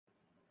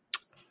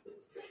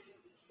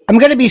I'm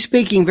going to be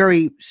speaking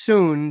very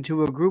soon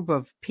to a group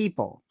of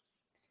people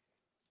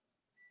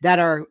that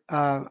are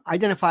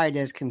identified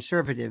as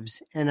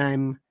conservatives,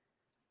 and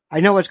I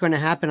know what's going to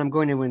happen. I'm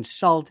going to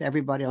insult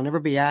everybody. I'll never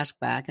be asked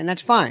back, and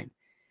that's fine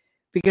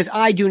because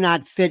I do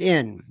not fit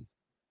in.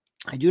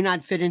 I do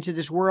not fit into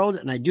this world,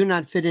 and I do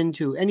not fit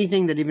into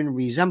anything that even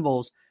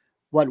resembles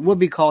what would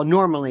be called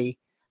normally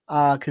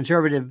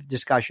conservative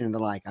discussion and the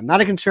like. I'm not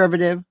a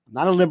conservative. I'm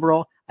not a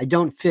liberal. I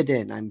don't fit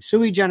in. I'm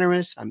sui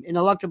generis. I'm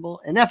ineluctable,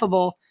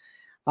 ineffable.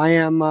 I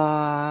am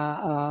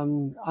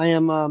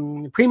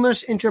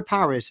primus inter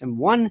pares. I'm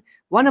one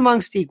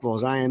amongst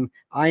equals. I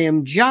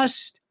am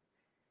just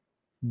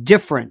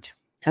different,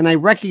 and I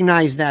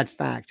recognize that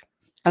fact.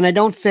 And I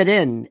don't fit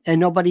in, and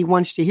nobody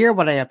wants to hear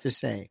what I have to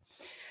say.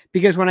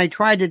 Because when I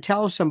try to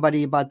tell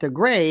somebody about the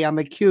gray, I'm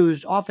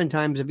accused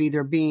oftentimes of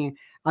either being,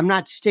 I'm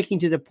not sticking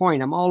to the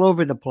point. I'm all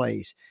over the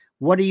place.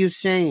 What are you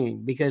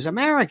saying? Because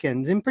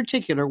Americans in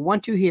particular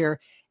want to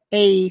hear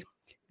a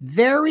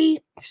very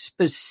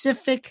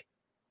specific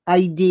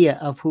idea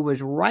of who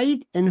is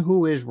right and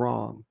who is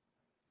wrong.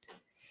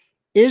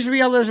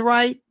 Israel is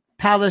right.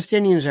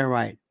 Palestinians are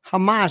right.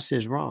 Hamas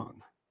is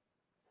wrong.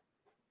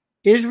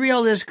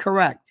 Israel is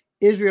correct.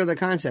 Israel, the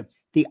concept.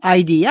 The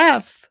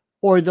IDF,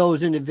 or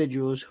those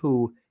individuals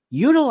who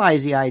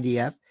utilize the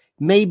IDF,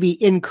 may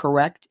be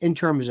incorrect in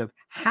terms of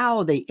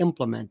how they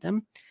implement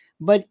them,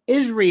 but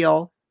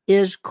Israel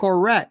is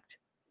correct.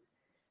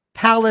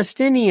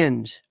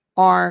 Palestinians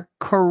are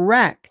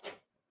correct.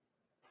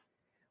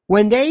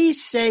 When they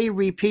say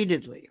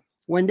repeatedly,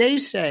 when they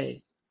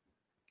say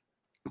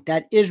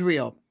that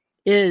Israel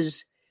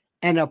is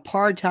an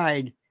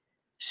apartheid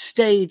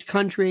state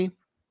country,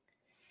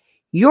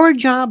 your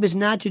job is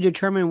not to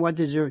determine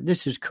whether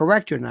this is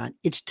correct or not.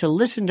 It's to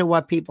listen to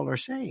what people are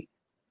saying.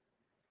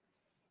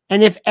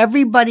 And if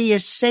everybody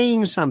is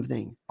saying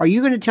something, are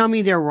you going to tell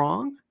me they're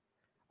wrong?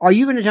 Are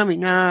you going to tell me,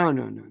 no.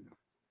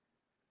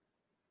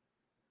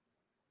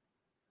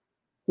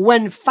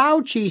 When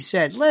Fauci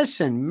said,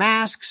 listen,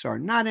 masks are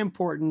not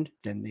important,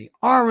 then they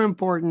are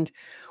important.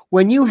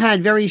 When you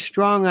had very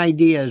strong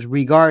ideas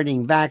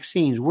regarding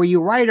vaccines, were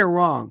you right or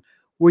wrong?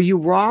 Were you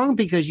wrong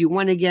because you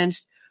went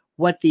against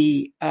what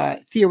the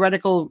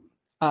theoretical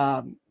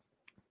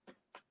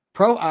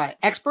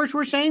experts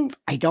were saying?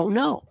 I don't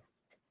know.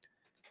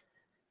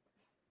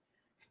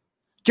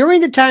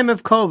 During the time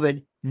of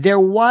COVID, there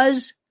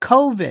was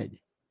COVID.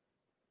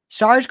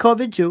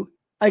 SARS-CoV-2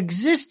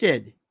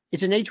 existed.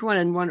 It's an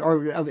H1N1,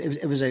 or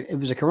it was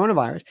a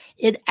coronavirus.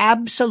 It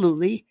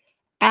absolutely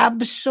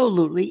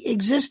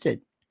existed.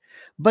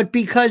 But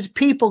because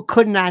people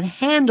could not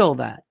handle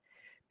that,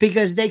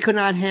 because they could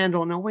not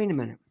handle, now wait a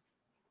minute.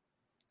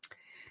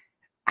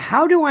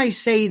 How do I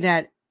say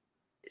that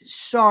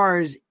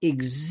SARS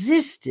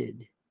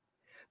existed,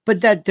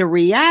 but that the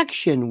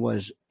reaction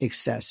was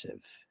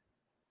excessive?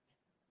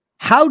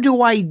 How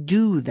do I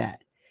do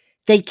that?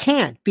 They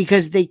can't,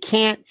 because they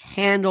can't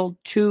handle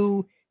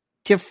two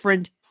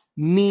different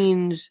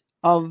means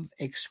of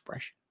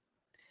expression.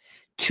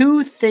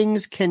 Two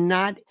things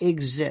cannot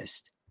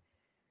exist.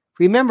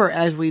 Remember,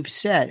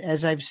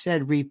 as I've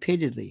said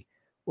repeatedly,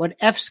 what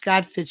F.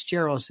 Scott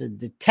Fitzgerald said,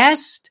 the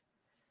test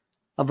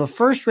of a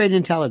first-rate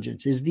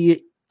intelligence is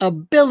the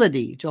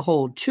ability to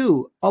hold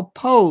two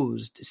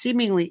opposed,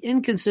 seemingly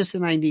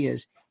inconsistent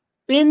ideas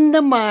in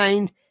the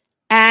mind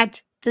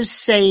at the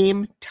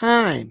same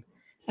time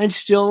and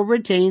still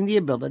retain the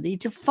ability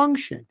to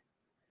function.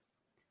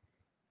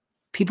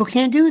 People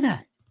can't do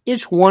that.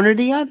 It's one or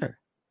the other.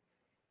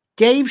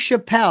 Dave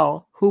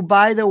Chappelle, who,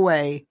 by the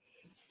way,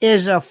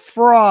 is a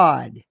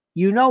fraud.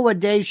 You know what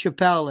Dave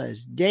Chappelle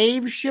is.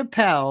 Dave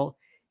Chappelle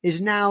is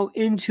now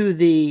into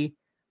the,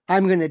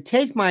 I'm going to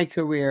take my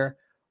career,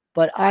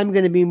 but I'm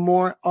going to be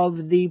more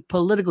of the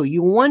political.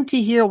 You want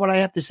to hear what I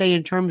have to say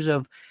in terms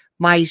of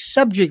my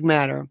subject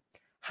matter,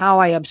 how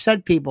I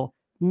upset people,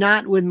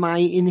 not with my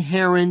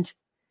inherent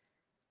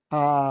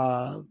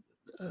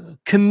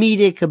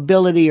comedic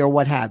ability or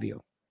what have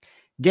you.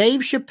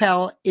 Dave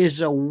Chappelle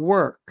is a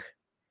work.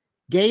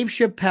 Dave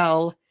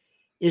Chappelle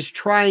is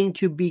trying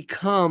to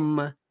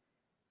become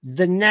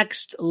the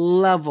next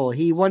level.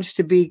 He wants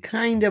to be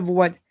kind of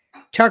what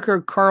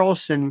Tucker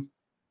Carlson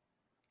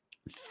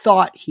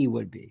thought he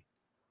would be.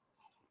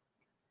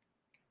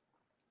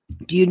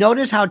 Do you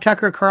notice how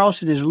Tucker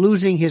Carlson is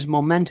losing his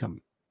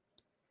momentum?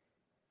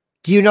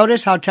 Do you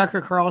notice how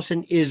Tucker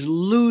Carlson is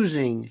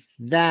losing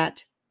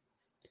that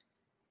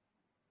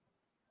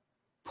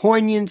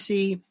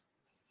poignancy,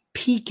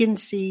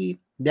 piquancy,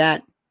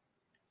 that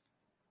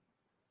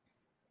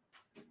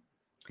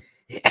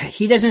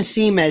he doesn't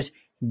seem as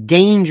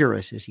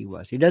dangerous as he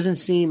was. He doesn't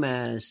seem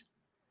as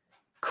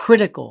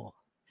critical.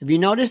 Have you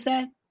noticed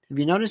that?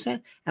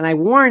 And I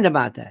warned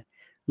about that.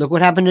 Look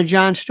what happened to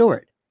Jon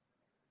Stewart.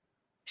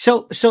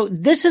 So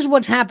this is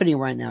what's happening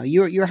right now.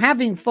 You're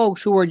having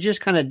folks who are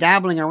just kind of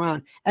dabbling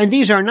around, and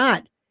these are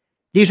not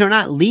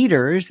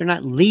leaders. They're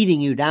not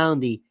leading you down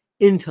the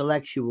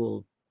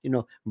intellectual,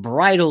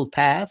 bridle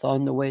path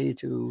on the way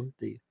to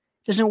it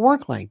doesn't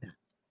work like that.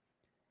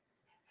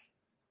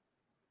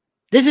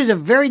 This is a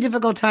very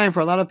difficult time for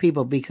a lot of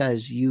people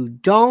because you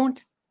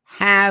don't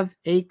have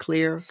a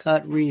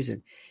clear-cut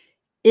reason.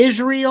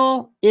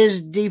 Israel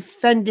is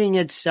defending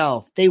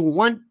itself. They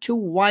want to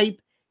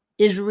wipe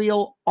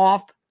Israel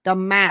off the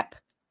map.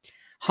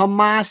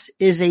 Hamas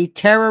is a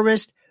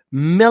terrorist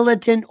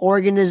militant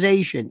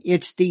organization.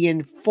 It's the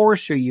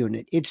enforcer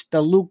unit. It's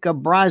the Luca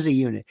Brasi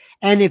unit.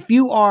 And if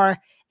you are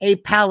a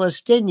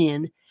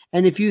Palestinian,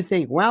 and if you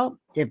think, well,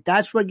 if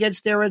that's what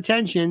gets their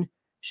attention,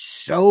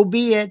 so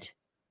be it.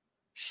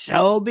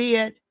 So be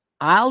it.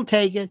 I'll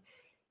take it.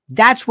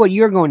 That's what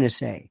you're going to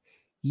say.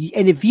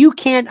 And if you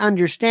can't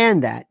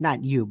understand that,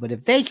 not you, but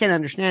if they can't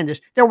understand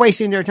this, they're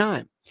wasting their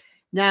time.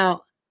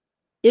 Now,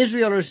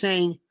 Israel are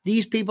saying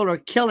these people are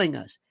killing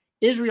us.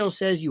 Israel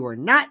says you are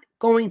not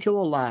going to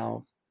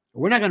allow,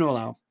 we're not going to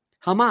allow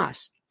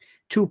Hamas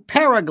to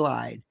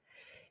paraglide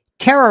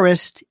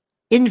terrorist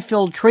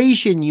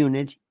infiltration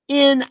units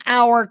in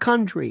our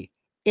country.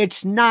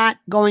 It's not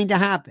going to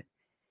happen.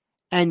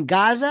 And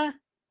Gaza,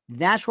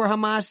 that's where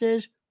Hamas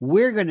is.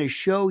 We're going to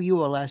show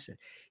you a lesson.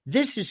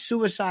 This is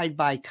suicide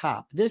by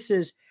cop. This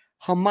is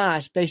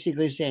Hamas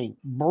basically saying,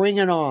 bring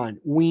it on.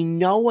 We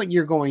know what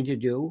you're going to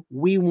do.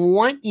 We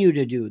want you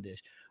to do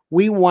this.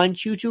 We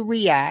want you to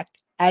react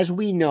as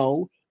we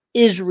know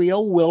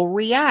Israel will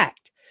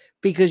react,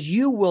 because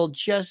you will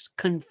just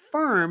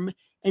confirm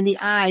in the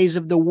eyes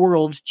of the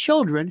world's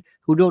children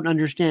who don't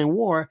understand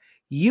war,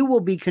 you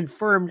will be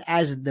confirmed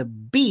as the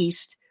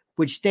beast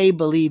which they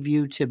believe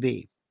you to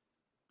be.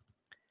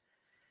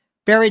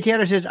 Barry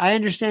Taylor says, I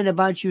understand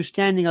about you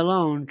standing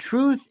alone.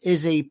 Truth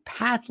is a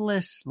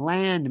pathless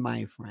land,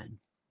 my friend.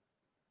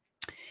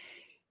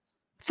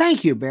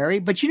 Thank you, Barry.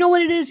 But you know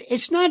what it is?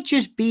 It's not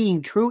just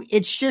being true.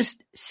 It's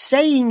just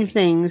saying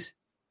things.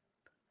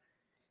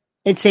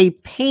 It's a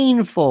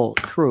painful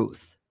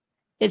truth.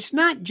 It's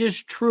not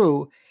just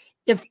true.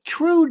 If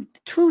truth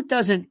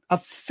doesn't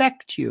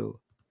affect you,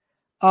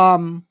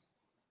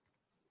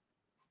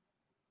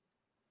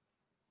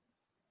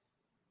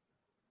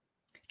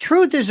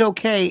 truth is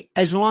okay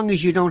as long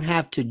as you don't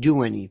have to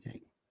do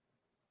anything.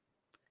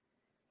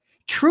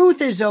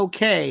 Truth is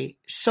okay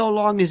so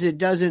long as it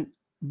doesn't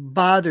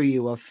bother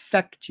you,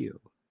 affect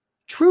you.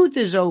 Truth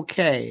is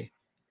okay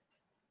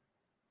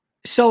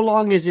so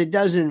long as it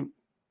doesn't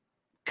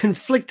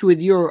conflict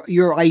with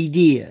your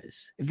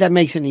ideas, if that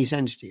makes any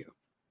sense to you.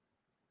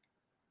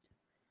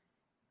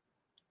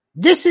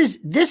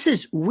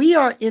 We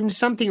are in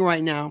something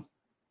right now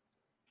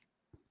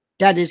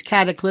that is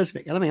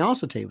cataclysmic. And let me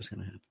also tell you what's going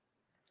to happen.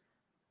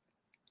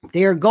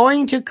 They are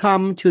going to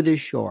come to the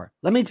shore.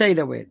 Let me tell you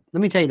the way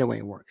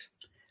it works.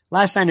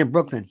 Last night in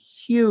Brooklyn,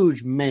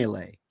 huge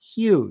melee,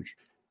 huge.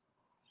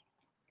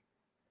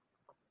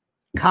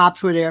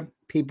 Cops were there,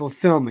 people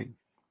filming.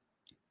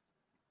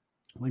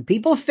 When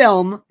people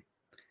film,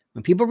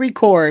 when people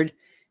record,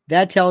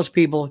 that tells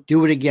people,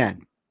 do it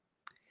again.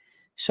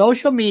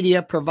 Social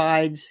media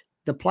provides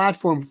the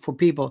platform for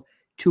people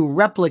to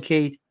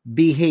replicate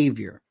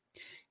behavior.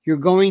 You're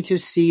going to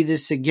see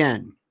this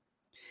again.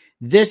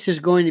 This is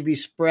going to be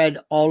spread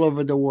all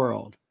over the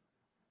world.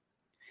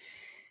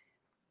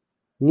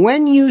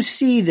 When you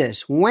see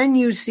this, when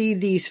you see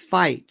these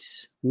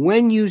fights,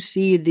 when you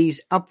see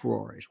these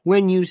uproars,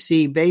 when you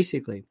see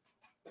basically,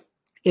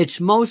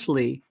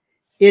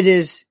 it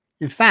is,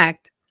 in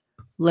fact,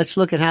 let's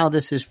look at how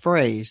this is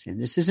phrased, and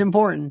this is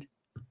important.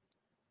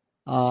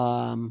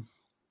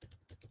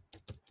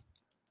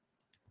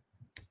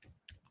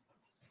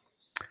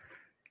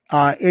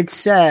 It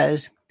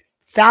says,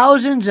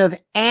 thousands of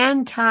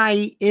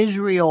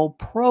anti-Israel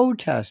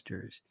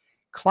protesters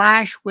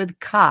clash with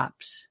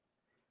cops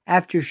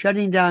after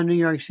shutting down New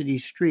York City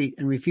street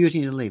and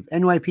refusing to leave.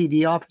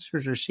 NYPD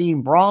officers are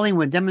seen brawling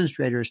with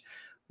demonstrators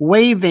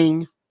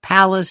waving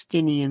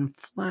Palestinian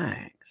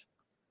flags.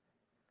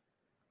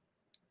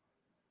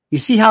 You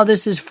see how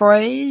this is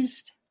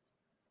phrased?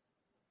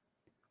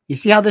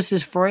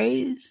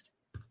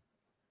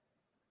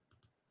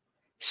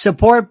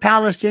 Support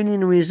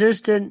Palestinian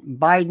resistance.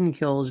 Biden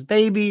kills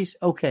babies.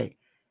 Okay.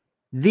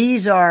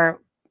 This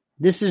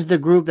is the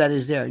group that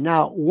is there.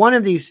 Now, one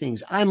of these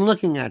things, I'm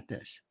looking at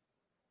this.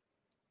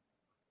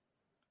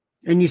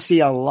 And you see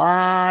a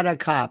lot of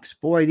cops.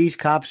 Boy, these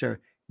cops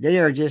they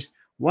are just,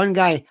 one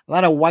guy, a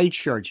lot of white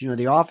shirts,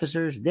 the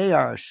officers, they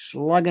are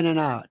slugging it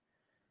out.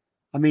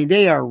 I mean,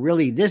 they are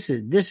really, this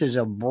is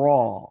a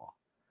brawl.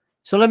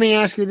 So let me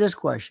ask you this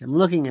question. I'm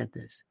looking at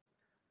this.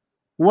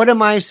 What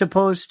am I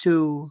supposed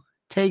to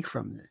take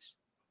from this?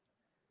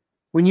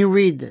 When you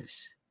read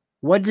this,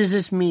 what does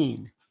this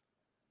mean?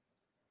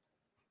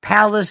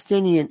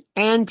 Palestinian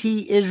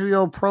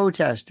anti-Israel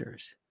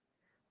protesters.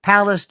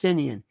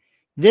 Palestinian.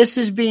 This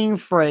is being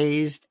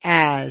phrased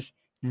as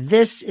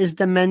this is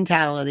the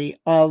mentality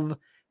of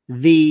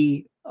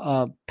the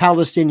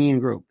Palestinian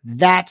group.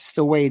 That's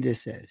the way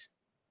this is.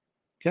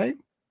 Okay?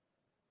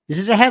 This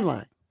is a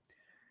headline.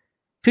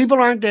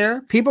 People aren't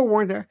there. People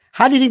weren't there.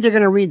 How do you think they're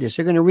going to read this?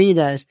 They're going to read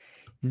as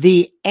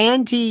the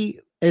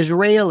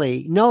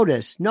anti-Israeli,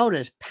 notice,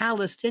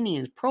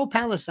 Palestinians,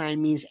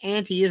 pro-Palestine means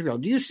anti-Israel.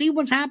 Do you see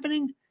what's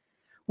happening?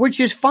 which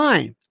is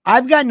fine.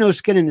 I've got no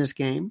skin in this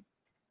game.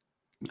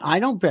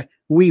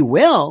 We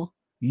will.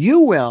 You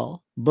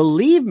will.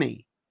 Believe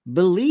me.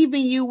 Believe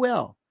me, you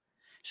will.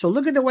 So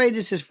look at the way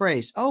this is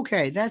phrased.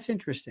 Okay, that's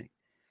interesting.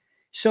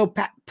 So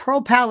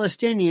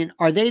pro-Palestinian,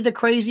 are they the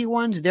crazy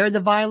ones? They're the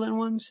violent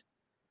ones?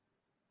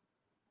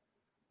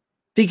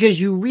 Because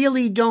you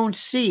really don't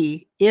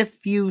see,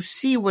 if you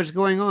see what's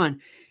going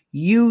on,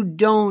 you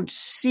don't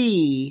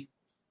see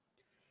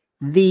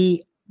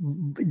the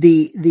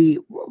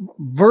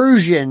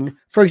version,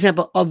 for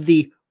example, of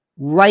the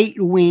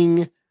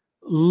right-wing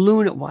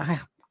lunatic. Well,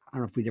 I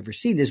don't know if we'd ever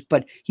see this,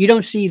 but you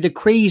don't see the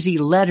crazy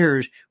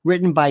letters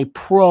written by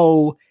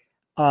pro-Israel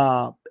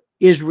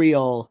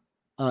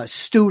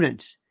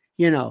students.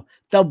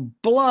 The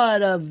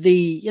blood of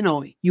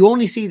you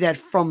only see that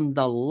from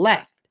the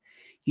left.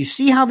 You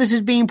see how this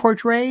is being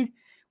portrayed,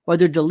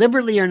 whether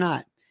deliberately or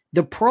not.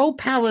 The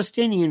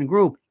pro-Palestinian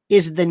group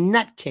is the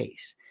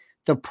nutcase.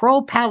 The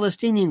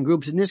pro-Palestinian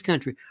groups in this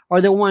country are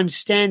the ones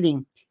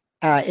standing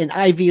in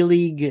Ivy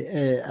League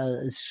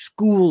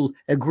school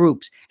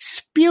groups,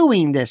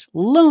 spewing this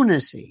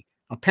lunacy,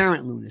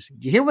 apparent lunacy.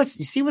 Do you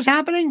see what's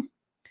happening?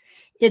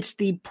 It's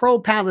the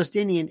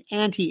pro-Palestinian,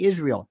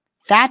 anti-Israel.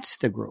 That's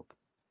the group.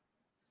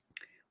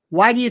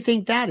 Why do you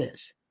think that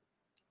is?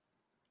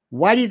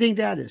 Why do you think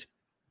that is?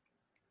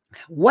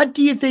 What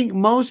do you think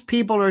most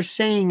people are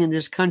saying in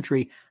this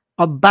country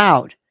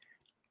about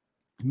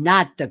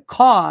not the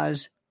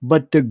cause,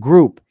 but the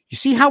group? You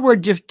see how we're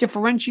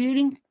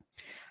differentiating?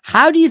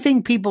 How do you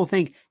think people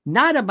think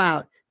not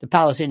about the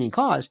Palestinian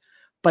cause,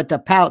 but the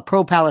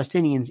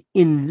pro-Palestinians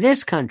in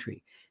this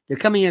country? They're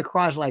coming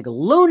across like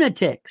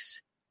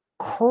lunatics,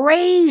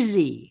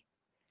 crazy,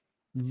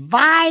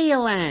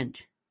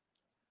 violent,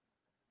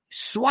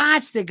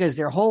 swastikas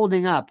they're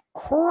holding up,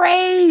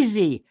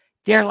 crazy.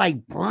 They're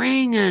like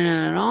bringing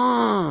it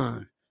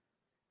on.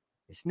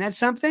 Isn't that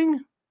something?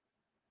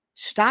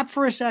 Stop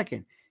for a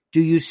second.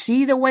 Do you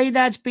see the way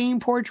that's being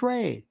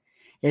portrayed?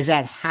 Is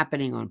that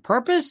happening on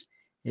purpose?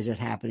 Is it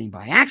happening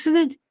by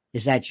accident?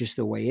 Is that just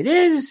the way it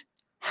is?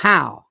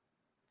 How?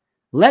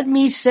 Let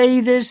me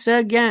say this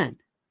again.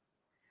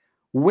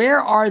 Where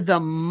are the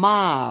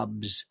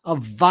mobs of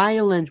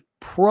violent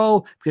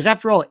because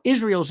after all,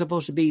 Israel is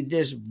supposed to be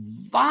this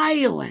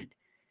violent,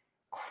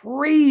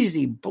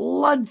 crazy,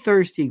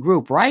 bloodthirsty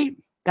group, right?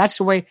 That's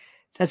the way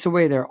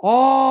they're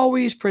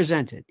always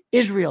presented.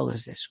 Israel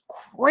is this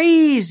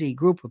crazy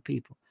group of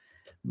people.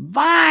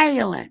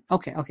 Violent.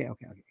 Okay.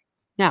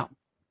 Now,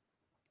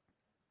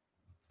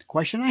 the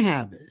question I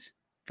have is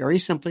very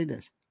simply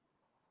this.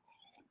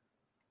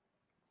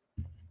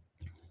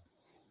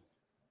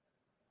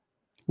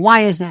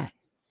 Why is that?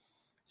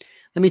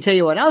 Let me tell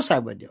you what else I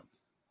would do.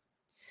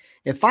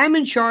 If I'm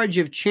in charge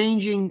of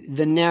changing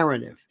the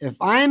narrative, if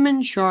I'm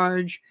in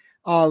charge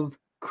of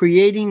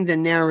creating the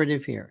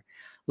narrative here,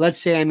 let's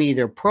say I'm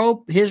either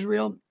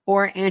pro-Israel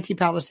or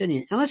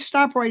anti-Palestinian. And let's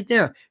stop right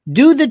there.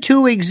 Do the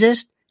two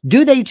exist?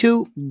 Do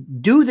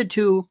the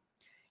two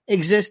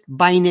exist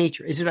by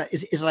nature? Is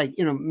it like,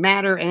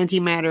 matter,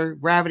 antimatter,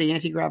 gravity,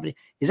 anti-gravity?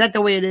 Is that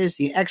the way it is?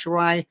 The X,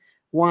 Y,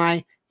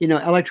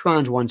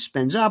 electrons, one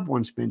spins up,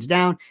 one spins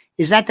down.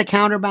 Is that the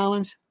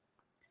counterbalance?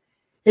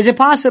 Is it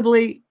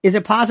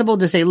possible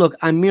to say, look,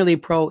 I'm merely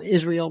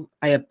pro-Israel.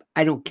 I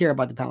don't care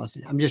about the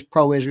Palestinians. I'm just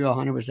pro-Israel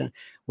 100%.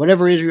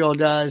 Whatever Israel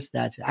does,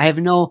 that's it. I have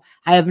no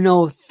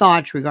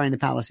thoughts regarding the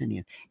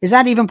Palestinians. Is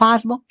that even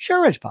possible?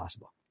 Sure, it's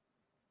possible.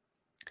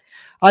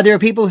 Are there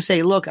people who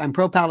say, look, I'm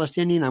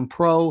pro-Palestinian, I'm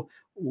pro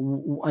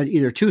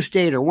either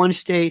two-state or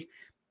one-state?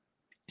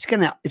 It's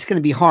gonna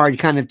be hard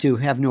kind of to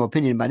have no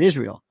opinion about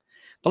Israel.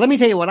 But let me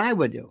tell you what I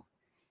would do.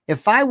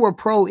 If I were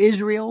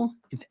pro-Israel,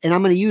 and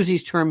I'm going to use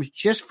these terms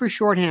just for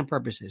shorthand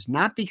purposes,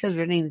 not because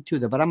there's anything to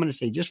them, but I'm going to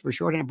say just for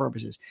shorthand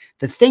purposes,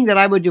 the thing that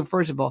I would do,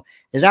 first of all,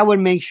 is I would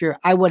make sure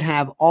I would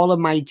have all of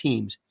my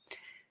teams,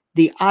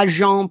 the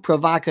agent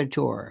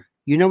provocateur.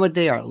 You know what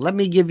they are. Let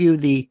me give you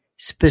the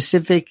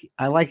specific,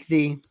 I like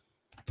the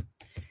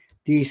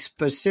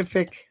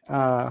specific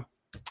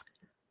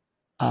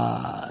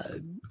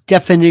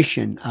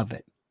definition of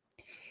it.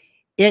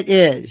 It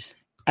is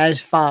as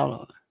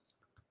follows.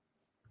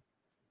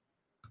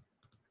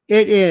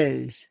 It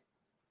is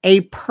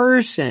a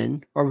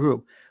person or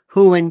group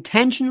who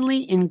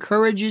intentionally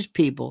encourages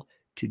people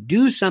to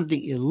do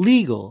something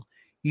illegal,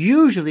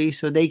 usually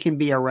so they can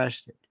be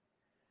arrested.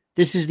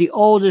 This is the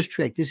oldest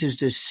trick. This is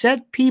to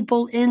set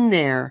people in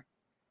there.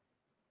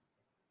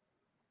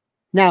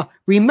 Now,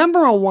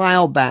 remember a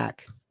while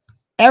back,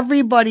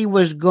 everybody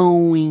was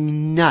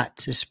going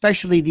nuts,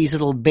 especially these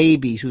little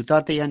babies who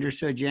thought they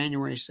understood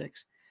January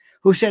 6th,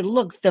 who said,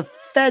 look, the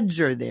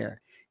feds are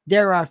there.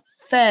 There are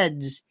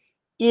feds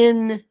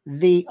in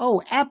the,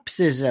 Epps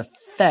is a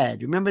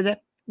Fed. Remember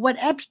that? What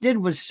Epps did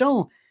was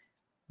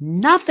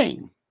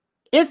nothing.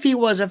 If he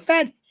was a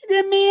Fed, it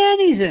didn't mean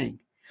anything.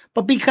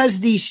 But because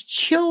these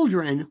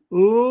children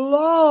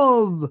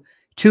love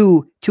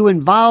to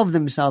involve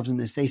themselves in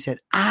this, they said,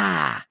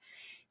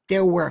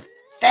 there were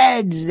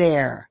feds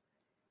there.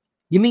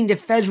 You mean the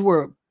feds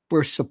were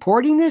were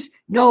supporting this?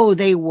 No,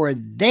 they were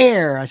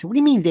there. I said, what do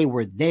you mean they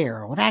were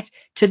there? Well,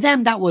 to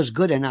them, that was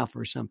good enough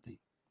or something.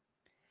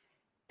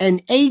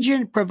 An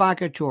agent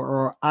provocateur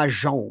or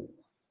agent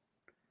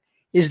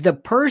is the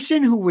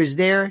person who was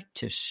there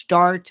to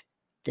start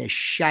the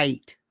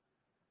shite.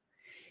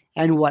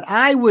 And what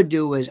I would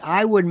do is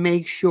I would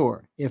make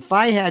sure if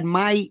I had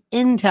my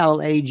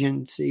intel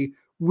agency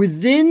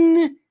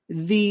within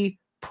the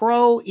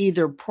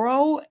either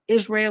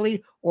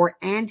pro-Israeli or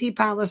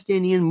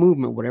anti-Palestinian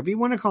movement, whatever you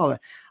want to call it,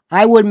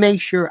 I would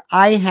make sure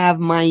I have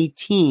my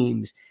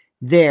teams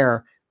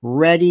there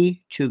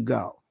ready to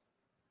go.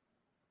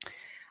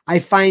 I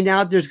find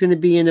out there's going to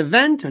be an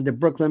event on the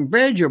Brooklyn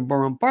Bridge or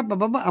Borough Park, blah,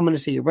 blah, blah. I'm going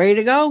to say, you ready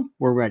to go?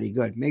 We're ready.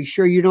 Good. Make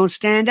sure you don't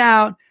stand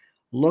out.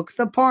 Look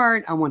the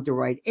part. I want the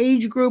right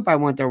age group. I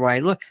want the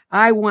right look.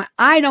 I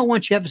don't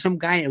want you to have some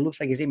guy that looks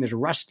like his name is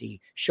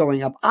Rusty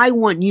showing up. I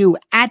want you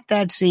at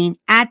that scene,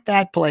 at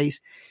that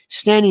place,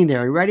 standing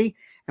there. You ready?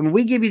 And when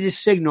we give you the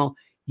signal,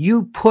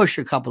 you push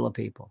a couple of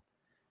people.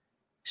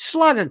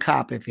 Slug a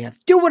cop if you have.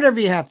 Do whatever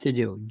you have to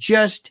do.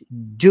 Just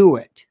do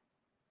it.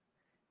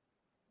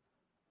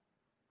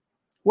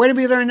 Where did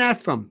we learn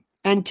that from?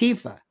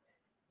 Antifa,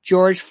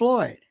 George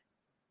Floyd.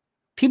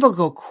 People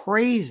go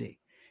crazy.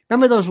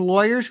 Remember those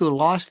lawyers who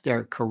lost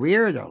their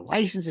career, their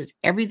licenses,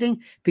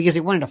 everything, because they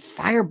wanted to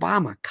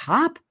firebomb a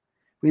cop?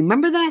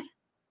 Remember that?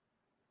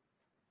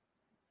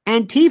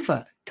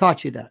 Antifa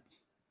taught you that.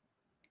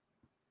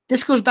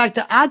 This goes back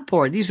to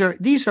Atpor.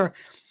 These are,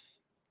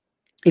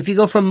 if you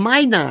go from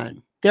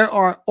Maidan, there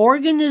are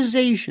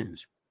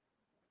organizations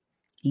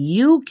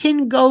you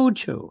can go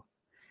to.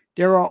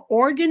 There are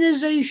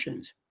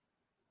organizations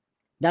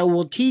that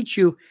will teach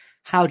you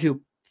how to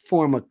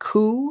form a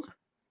coup,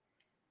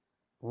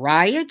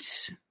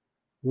 riots,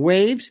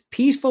 waves,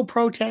 peaceful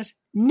protests,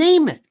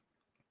 name it.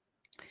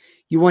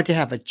 You want to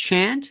have a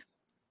chant.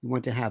 You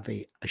want to have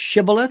a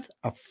shibboleth,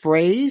 a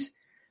phrase,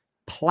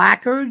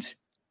 placards,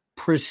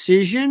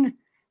 precision,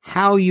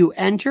 how you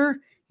enter.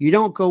 You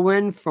don't go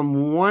in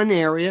from one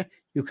area.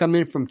 You come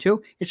in from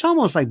two. It's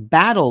almost like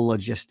battle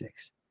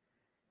logistics.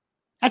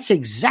 That's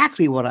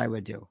exactly what I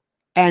would do.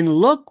 And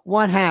look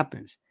what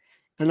happens.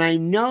 And I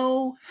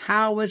know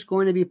how it's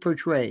going to be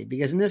portrayed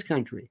because in this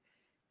country,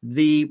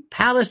 the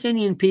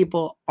Palestinian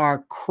people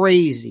are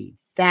crazy.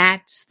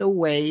 That's the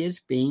way it's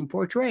being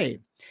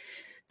portrayed.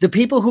 The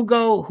people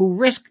who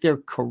risk their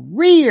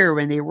career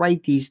and they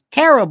write these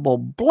terrible,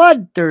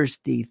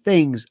 bloodthirsty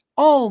things.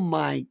 Oh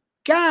my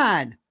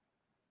God.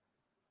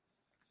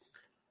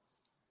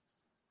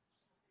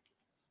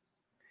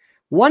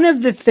 One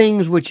of the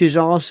things which is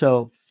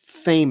also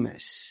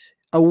famous,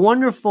 a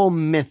wonderful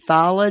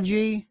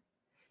mythology,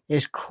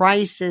 is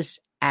crisis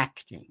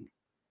acting.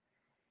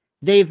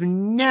 They've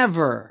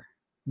never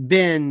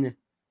been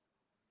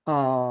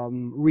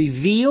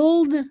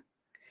revealed.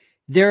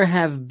 There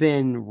have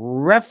been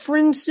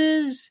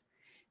references.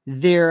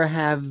 There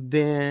have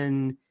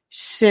been,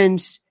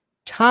 since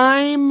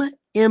time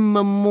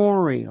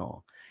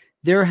immemorial,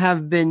 there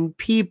have been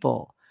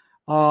people.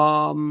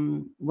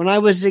 When I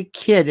was a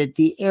kid at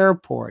the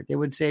airport, they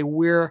would say,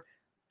 we're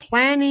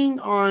planning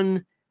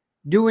on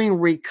doing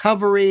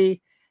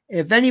recovery.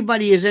 If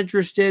anybody is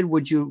interested,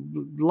 would you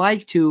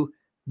like to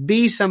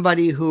be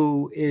somebody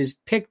who is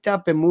picked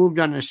up and moved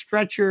on a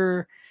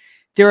stretcher?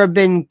 There have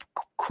been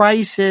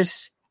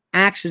crisis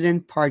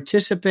accident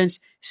participants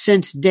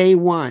since day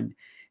one.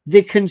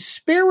 The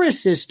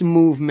conspiracist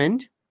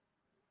movement,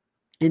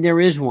 and there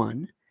is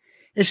one,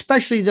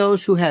 especially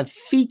those who have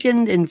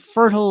fecund and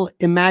fertile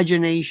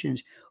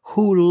imaginations,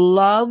 who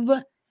love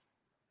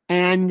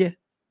and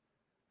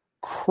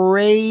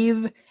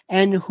crave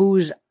and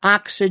whose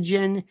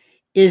oxygen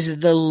is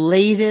the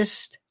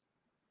latest.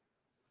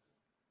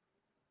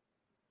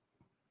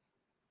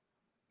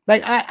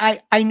 Like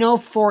I know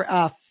for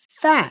a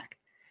fact,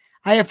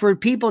 I have heard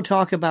people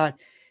talk about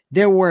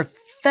there were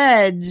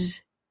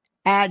feds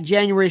at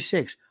January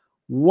 6th.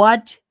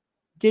 What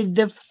did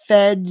the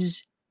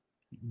feds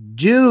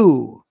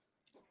do?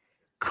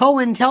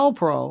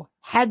 COINTELPRO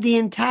had the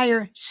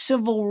entire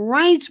civil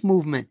rights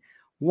movement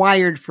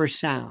wired for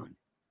sound.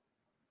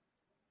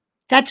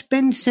 That's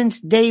been since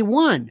day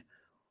one.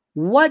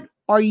 What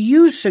are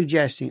you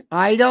suggesting?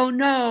 I don't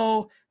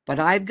know, but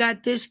I've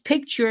got this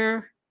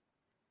picture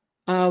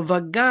of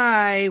a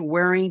guy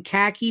wearing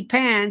khaki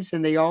pants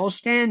and they all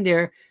stand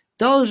there.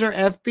 Those are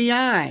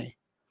FBI.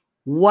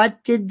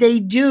 What did they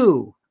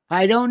do?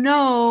 I don't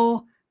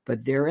know,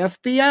 but they're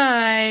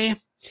FBI.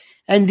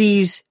 And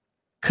these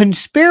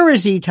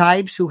conspiracy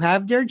types who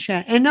have their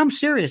chance, and I'm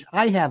serious,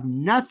 I have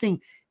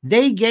nothing.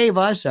 They gave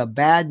us a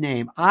bad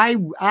name. I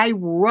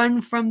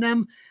run from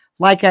them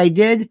like I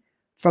did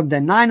from the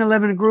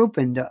 9/11 group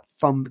and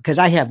because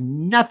I have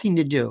nothing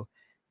to do.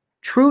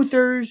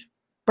 Truthers,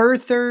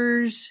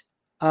 birthers,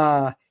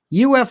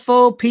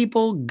 UFO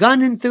people,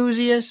 gun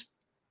enthusiasts,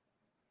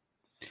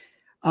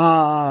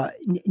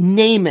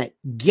 name it.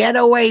 Get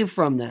away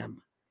from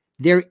them.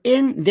 They're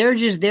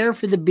just there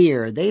for the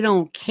beer. They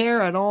don't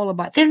care at all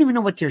they don't even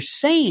know what they're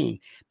saying,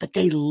 but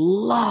they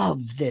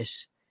love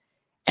this.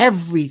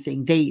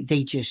 everything.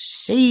 They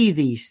just say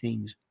these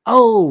things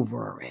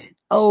over and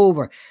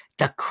over.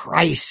 The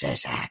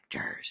crisis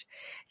actors.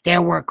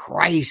 There were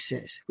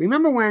crises.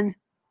 Remember when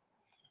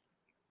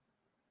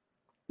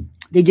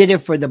they did it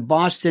for the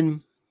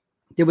Boston?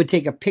 They would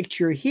take a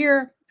picture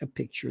here, a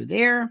picture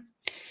there.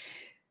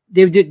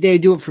 They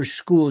do it for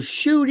school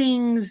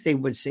shootings. They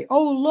would say,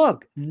 oh,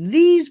 look,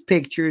 these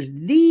pictures,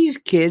 these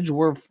kids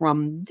were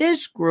from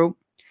this group.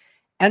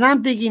 And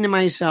I'm thinking to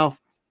myself,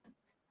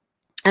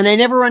 and I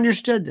never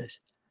understood this,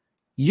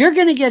 you're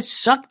going to get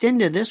sucked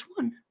into this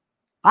one?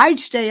 I'd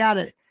stay out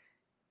of it.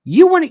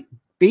 You want to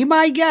be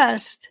my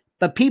guest,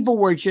 but people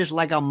were just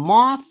like a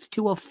moth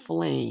to a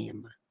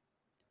flame.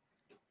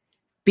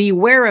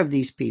 Beware of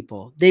these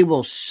people. They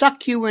will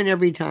suck you in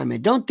every time.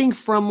 And don't think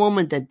for a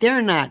moment that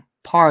they're not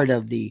part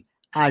of the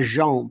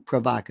agent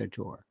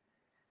provocateur.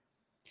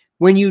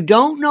 When you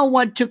don't know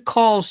what to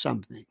call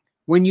something,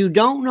 when you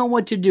don't know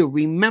what to do,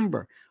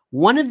 remember,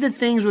 one of the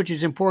things which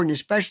is important,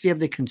 especially of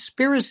the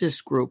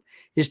conspiracist group,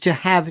 is to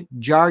have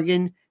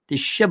jargon, the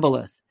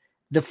shibboleth,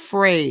 the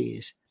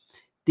phrase,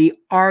 the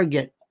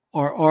argot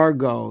or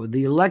argot,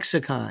 the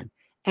lexicon,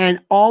 and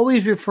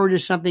always refer to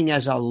something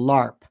as a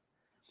LARP,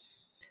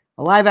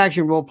 a live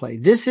action role play.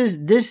 This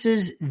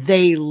is,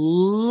 they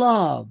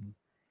love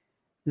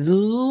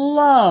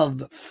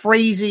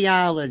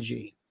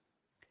phraseology.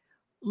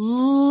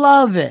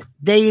 Love it.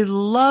 They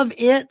love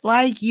it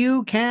like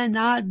you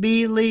cannot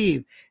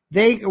believe.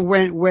 They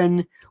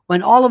when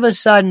all of a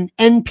sudden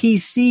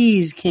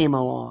NPCs came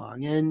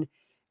along and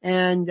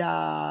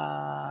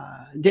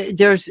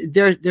there's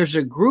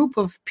a group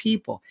of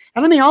people.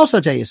 And let me also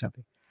tell you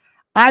something.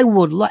 I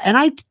would and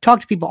I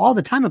talk to people all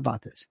the time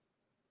about this.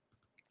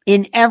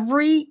 In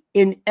every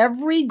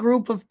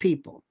group of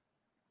people,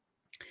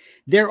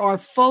 there are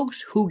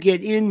folks who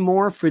get in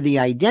more for the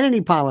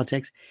identity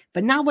politics,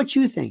 but not what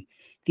you think,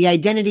 the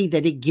identity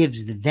that it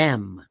gives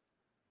them.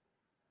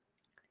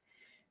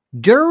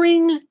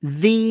 During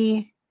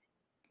the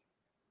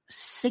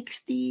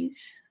 60s,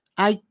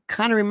 I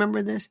kind of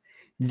remember this,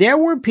 there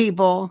were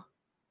people,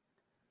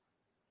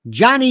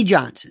 Johnny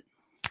Johnson.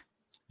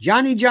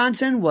 Johnny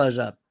Johnson was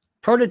a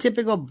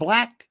prototypical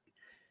black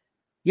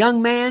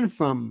young man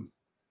from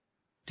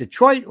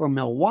Detroit or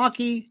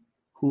Milwaukee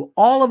who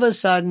all of a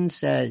sudden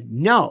said,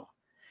 no,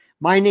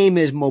 my name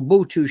is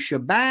Mobutu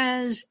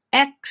Shabazz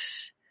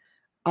X.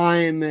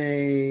 I'm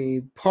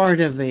a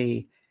part of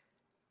a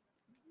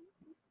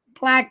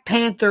Black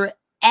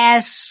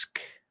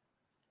Panther-esque.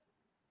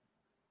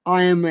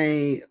 I am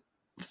a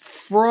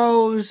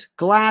froze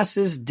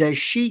glasses,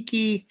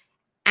 dashiki,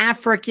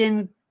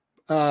 African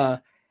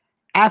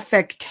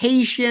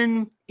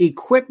affectation,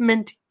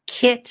 equipment,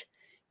 kit,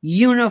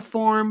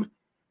 uniform,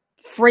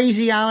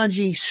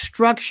 phraseology,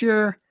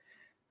 structure.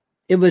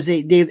 It was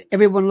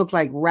everyone looked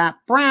like Rap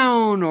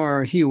Brown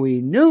or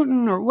Huey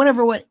Newton or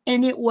whatever.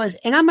 And it was,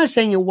 and I'm not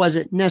saying it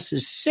wasn't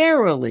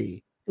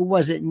necessarily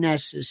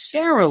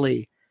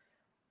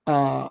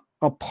a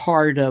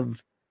part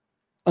of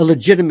a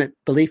legitimate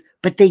belief,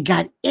 but they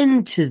got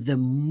into the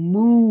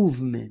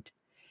movement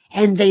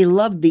and they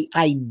loved the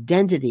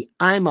identity.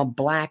 I'm a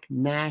black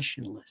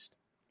nationalist.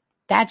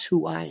 That's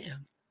who I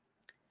am.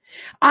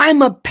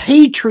 I'm a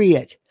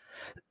patriot.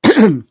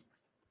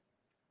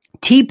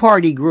 Tea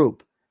Party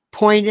group,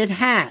 pointed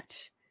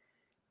hats,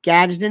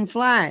 Gadsden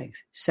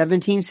flags,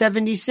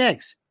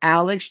 1776,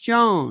 Alex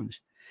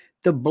Jones.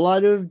 The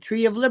blood of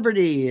Tree of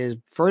Liberty is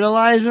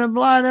fertilizer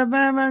blood.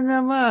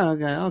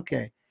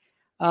 Okay.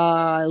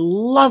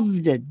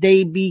 Loved it.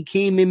 They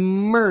became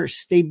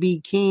immersed. They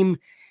became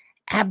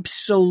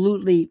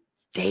absolutely,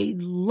 they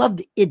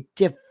loved it. It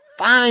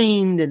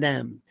defined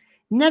them.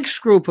 Next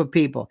group of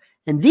people.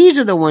 And these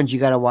are the ones you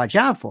got to watch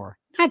out for,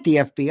 not the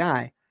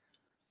FBI.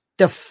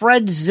 The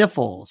Fred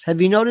Ziffels. Have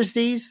you noticed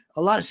these?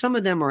 Some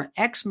of them are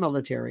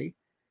ex-military.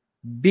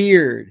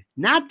 Beard.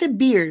 Not the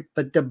beard,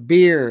 but the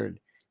beard.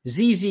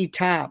 ZZ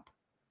Top,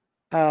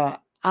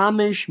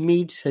 Amish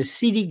meets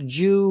Hasidic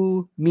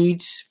Jew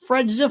meets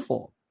Fred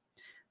Ziffel.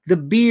 The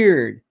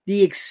beard,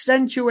 the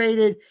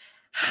accentuated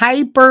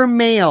hyper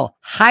male,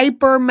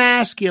 hyper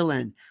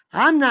masculine.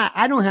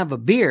 I don't have a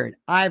beard.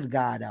 I've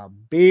got a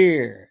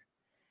beard.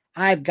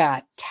 I've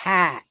got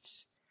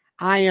tats.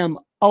 I am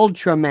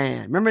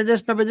Ultraman. Remember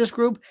this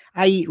group?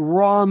 I eat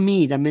raw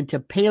meat. I'm into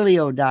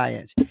paleo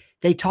diets.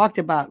 They talked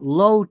about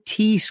low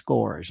T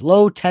scores,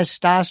 low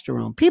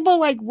testosterone. People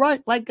like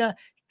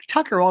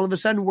Tucker all of a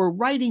sudden were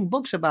writing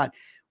books about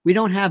we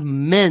don't have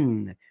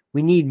men.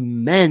 We need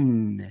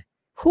men.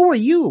 Who are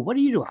you? What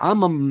do you do?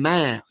 I'm a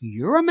man.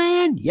 You're a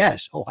man?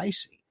 Yes. Oh, I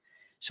see.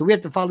 So we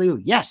have to follow you.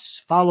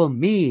 Yes, follow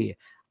me.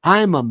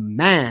 I'm a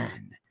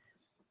man.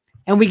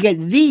 And we get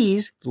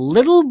these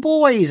little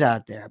boys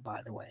out there,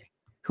 by the way,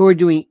 who are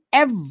doing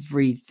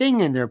everything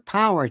in their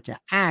power to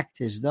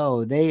act as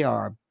though they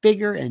are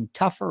bigger and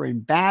tougher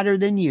and badder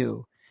than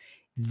you.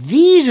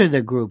 These are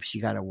the groups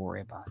you got to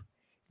worry about.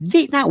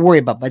 Not worry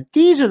about, but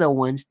these are the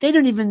ones, they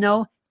don't even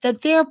know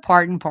that they're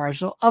part and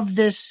parcel of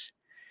this.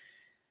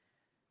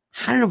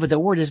 I don't know what the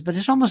word is, but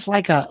it's almost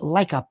like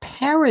a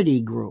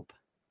parody group.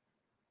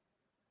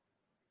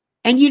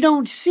 And you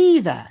don't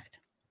see that.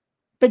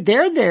 But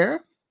they're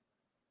there.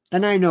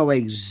 And I know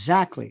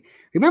exactly.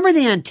 Remember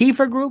the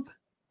Antifa group?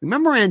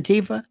 Remember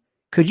Antifa?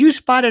 Could you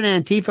spot an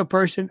Antifa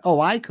person? Oh,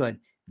 I could.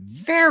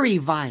 Very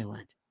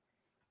violent.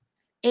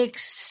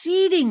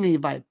 Exceedingly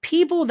violent.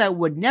 People that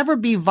would never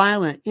be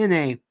violent in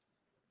a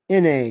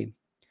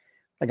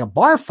like a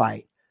bar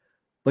fight.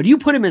 But you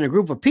put them in a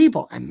group of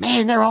people, and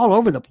man, they're all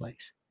over the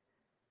place.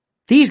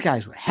 These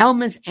guys with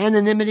helmets,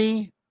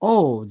 anonymity.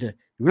 Oh,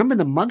 remember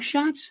the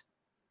mugshots?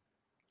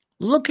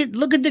 Look at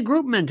the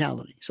group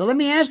mentality. So let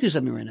me ask you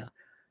something right now.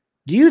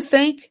 Do you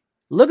think,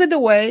 look at the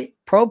way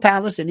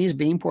pro-Palestinian is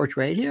being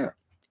portrayed here.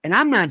 And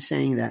I'm not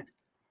saying that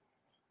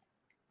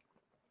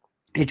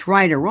it's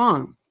right or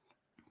wrong,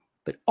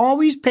 but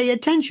always pay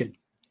attention.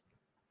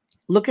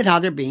 Look at how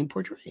they're being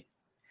portrayed.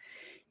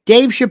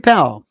 Dave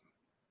Chappelle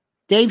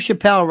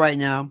right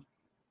now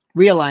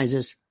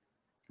realizes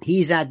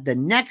he's at the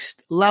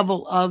next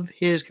level of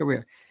his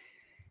career.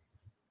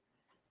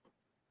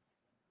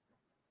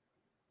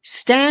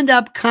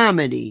 Stand-up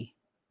comedy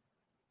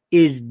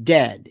is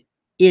dead.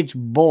 It's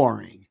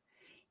boring.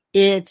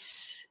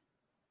 It's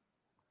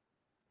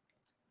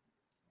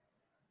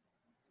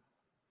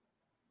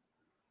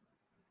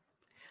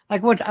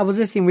like what I was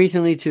listening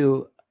recently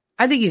to.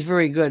 I think he's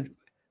very good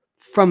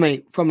from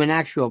an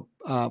actual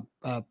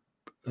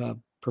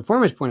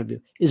performance point of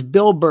view. Is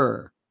Bill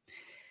Burr,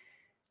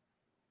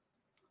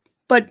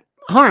 but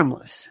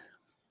harmless,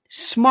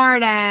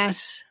 smart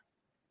ass,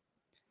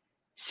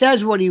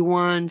 says what he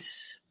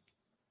wants.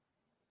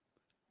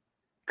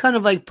 Kind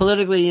of like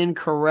politically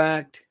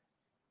incorrect.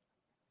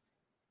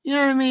 You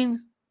know what I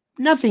mean?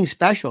 Nothing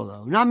special,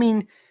 though. I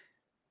mean,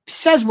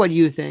 says what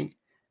you think.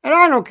 And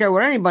I don't care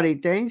what anybody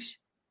thinks.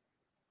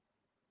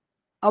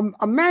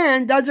 A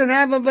man doesn't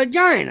have a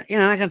vagina. You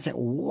know, I can say,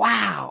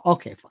 wow.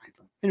 Okay, fine.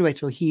 Anyway,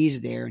 so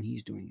he's there and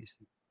he's doing his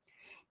thing.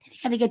 Then you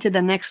got to get to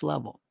the next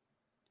level.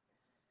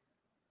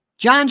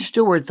 Jon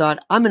Stewart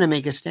thought, I'm going to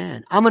make a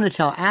stand. I'm going to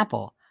tell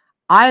Apple,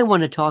 I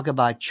want to talk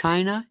about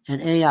China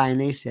and AI. And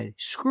they said,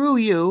 screw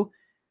you.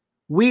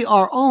 We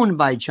are owned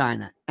by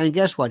China. And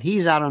guess what?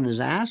 He's out on his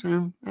ass,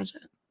 and that's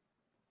it.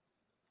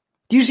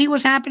 Do you see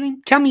what's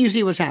happening? Tell me you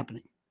see what's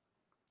happening.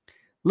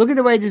 Look at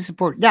the way this is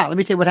supported. Now, let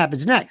me tell you what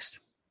happens next.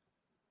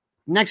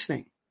 Next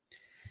thing.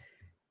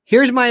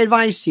 Here's my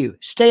advice to you.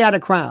 Stay out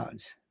of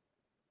crowds.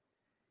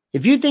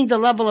 If you think the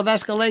level of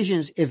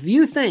escalations, if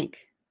you think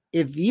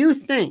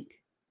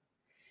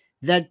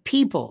that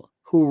people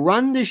who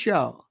run the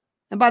show,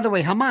 and by the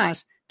way,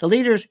 Hamas, the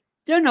leaders,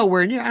 they're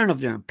nowhere near. I don't know if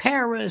they're in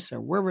Paris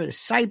or wherever,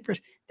 Cyprus.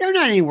 They're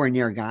not anywhere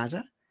near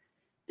Gaza.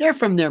 They're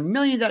from their $1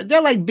 million.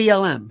 They're like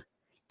BLM.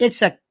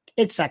 It's a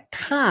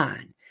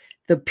con.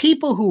 The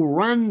people who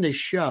run the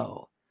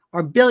show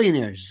are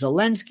billionaires.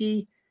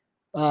 Zelensky,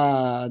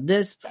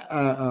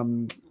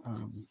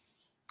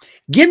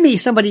 give me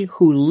somebody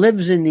who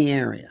lives in the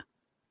area.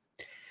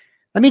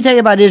 Let me tell you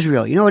about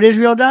Israel. You know what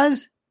Israel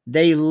does?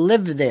 They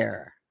live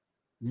there.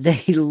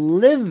 They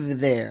live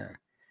there.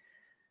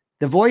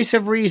 The voice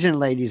of reason,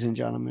 ladies and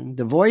gentlemen.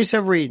 The voice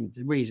of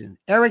reason.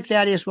 Eric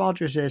Thaddeus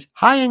Walter says,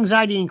 high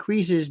anxiety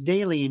increases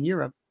daily in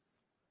Europe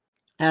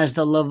as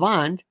the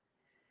Levant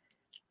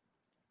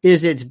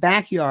is its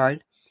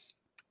backyard,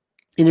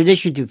 in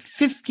addition to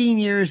 15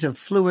 years of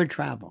fluid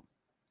travel.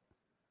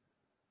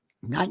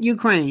 Not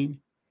Ukraine.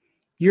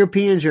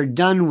 Europeans are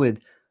done with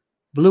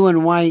blue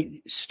and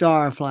white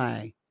star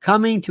flag.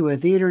 Coming to a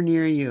theater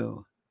near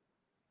you.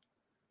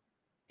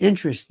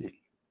 Interesting.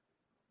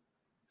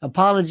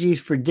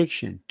 Apologies for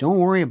diction. Don't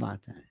worry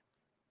about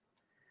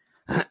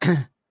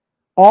that.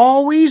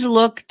 Always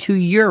look to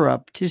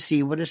Europe to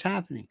see what is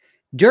happening.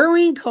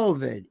 During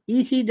COVID,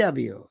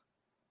 ETW,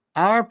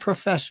 our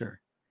professor,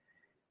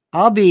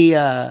 I'll be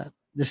the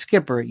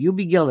skipper, you'll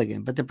be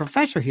Gilligan, but the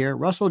professor here,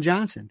 Russell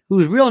Johnson,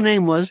 whose real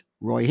name was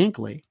Roy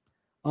Hinckley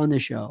on the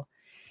show,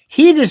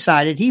 he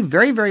decided, he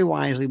very, very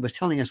wisely was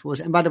telling us,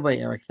 and by the way,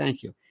 Eric,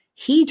 thank you.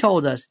 He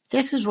told us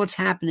this is what's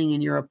happening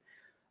in Europe,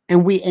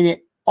 and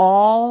it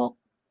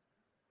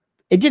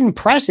didn't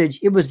presage,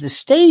 it was the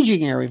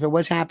staging area for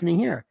what's happening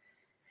here.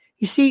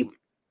 You see,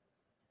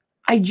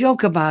 I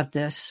joke about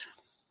this.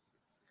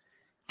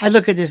 I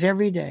look at this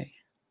every day.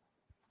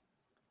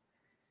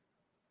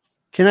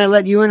 Can I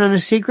let you in on a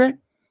secret?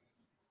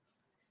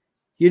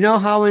 You know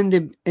how in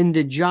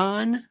the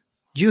John,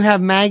 do you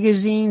have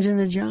magazines in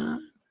the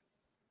John?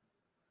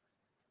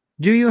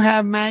 Do you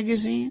have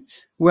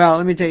magazines? Well,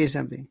 let me tell you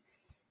something.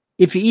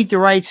 If you eat the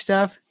right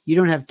stuff, you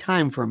don't have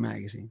time for a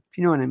magazine, if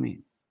you know what I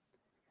mean.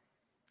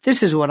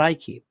 This is what I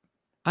keep.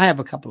 I have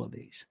a couple of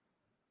these.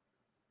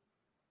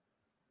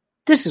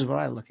 This is what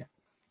I look at.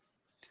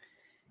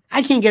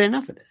 I can't get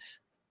enough of this.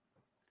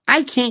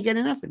 I can't get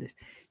enough of this.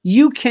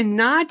 You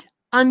cannot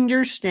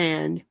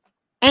understand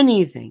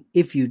anything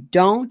if you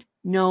don't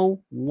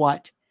know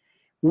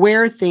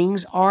where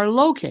things are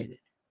located.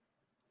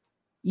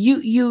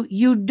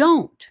 You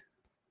don't.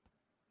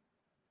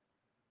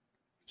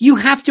 You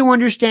have to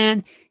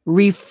understand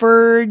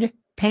referred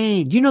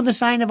pain. Do you know the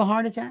sign of a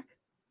heart attack?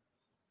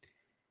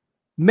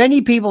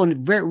 Many people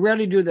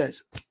rarely do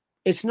this.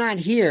 It's not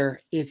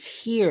here. It's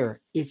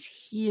here. It's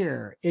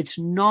here. It's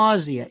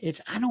nausea.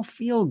 I don't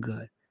feel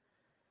good. A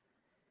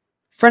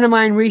friend of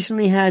mine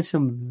recently had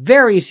some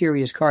very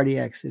serious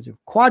cardiac symptoms,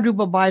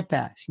 quadruple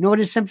bypass. You know what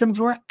his symptoms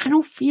were? I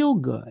don't feel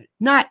good.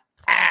 Not,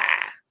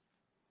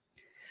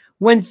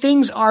 When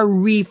things are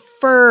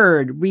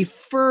referred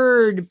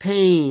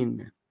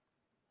pain,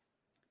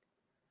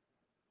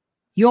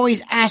 you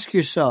always ask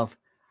yourself,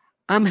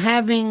 I'm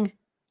having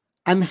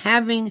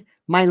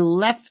my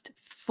left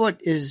foot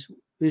is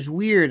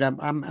weird.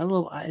 I'm a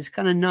little, it's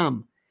kind of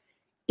numb.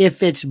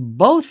 If it's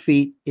both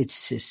feet, it's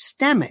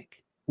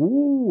systemic.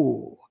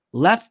 Ooh,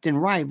 left and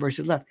right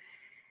versus left.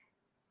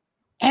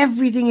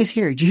 Everything is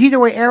here. Do you hear the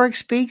way Eric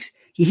speaks?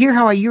 You hear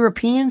how a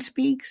European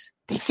speaks?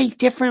 They think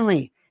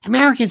differently.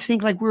 Americans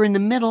think like we're in the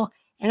middle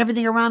and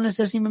everything around us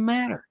doesn't even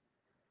matter.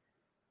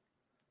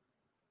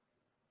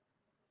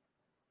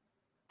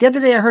 The other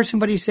day I heard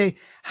somebody say,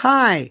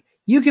 hi,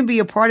 you can be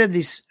a part of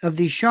the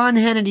Sean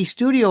Hannity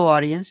studio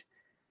audience,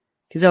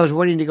 because I was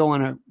waiting to go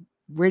on a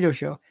radio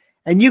show,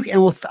 and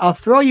I'll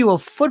throw you a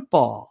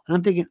football. And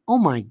I'm thinking, oh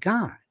my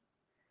God.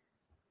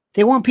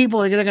 They want people,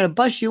 they're going to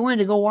bust you in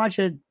to go watch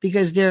it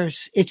because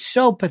it's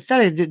so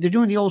pathetic. They're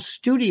doing the old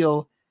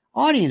studio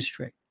audience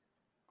trick.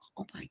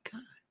 Oh my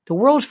God. The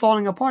world's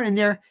falling apart and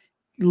they're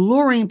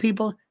luring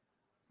people.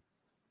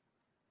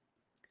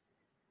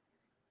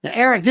 Now,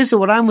 Eric, this is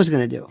what I was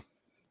going to do.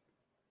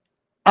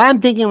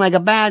 I'm thinking like a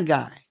bad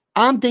guy.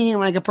 I'm thinking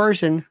like a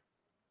person.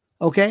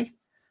 Okay.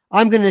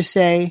 I'm going to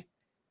say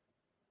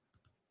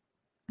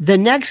the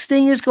next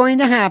thing is going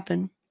to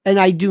happen, and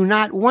I do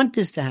not want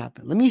this to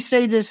happen. Let me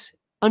say this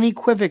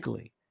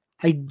unequivocally.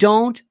 I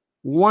don't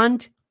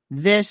want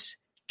this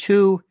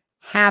to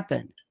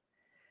happen.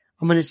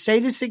 I'm going to say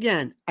this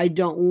again. I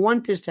don't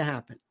want this to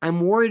happen.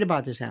 I'm worried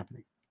about this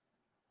happening.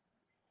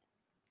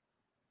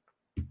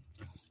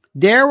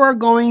 There are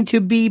going to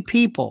be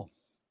people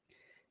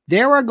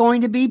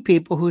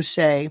who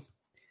say,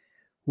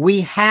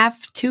 we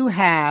have to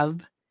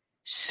have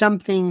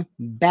something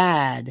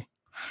bad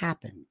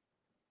happen.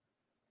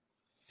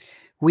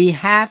 We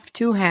have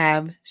to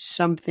have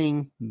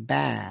something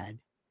bad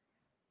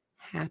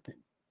happen.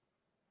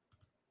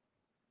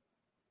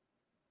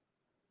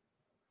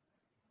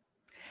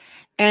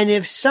 And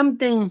if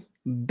something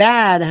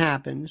bad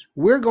happens,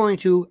 we're going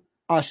to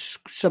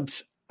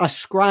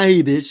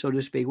ascribe it, so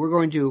to speak. We're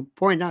going to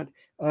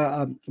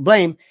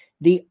blame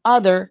the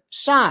other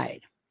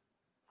side.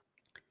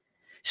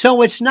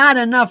 So it's not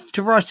enough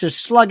for us to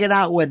slug it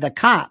out with the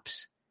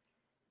cops.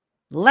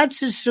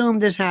 Let's assume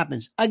this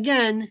happens.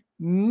 Again,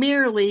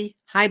 merely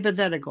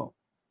hypothetical.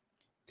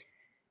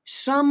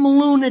 Some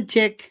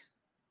lunatic,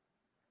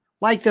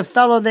 like the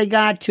fellow they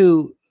got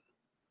to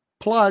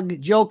plug,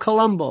 Joe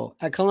Colombo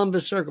at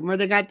Columbus Circle. Remember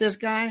they got this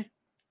guy?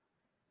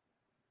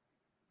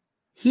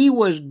 He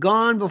was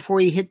gone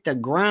before he hit the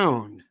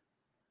ground.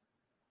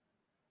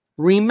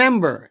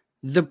 Remember,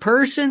 the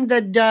person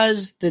that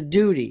does the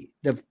duty,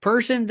 the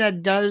person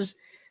that does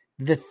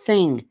the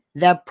thing,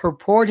 that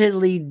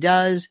purportedly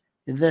does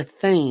the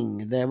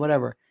thing, the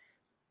whatever,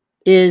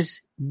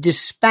 is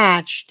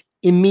dispatched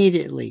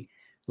immediately.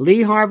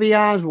 Lee Harvey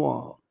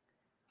Oswald.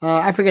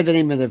 I forget the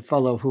name of the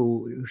fellow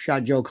who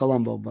shot Joe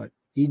Colombo, but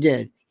he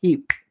did.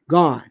 He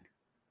gone.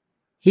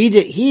 He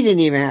didn't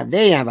even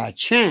they have a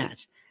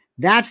chance.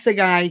 That's the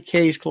guy,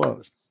 case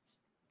closed.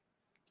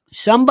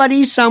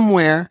 Somebody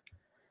somewhere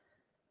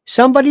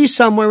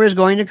is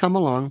going to come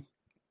along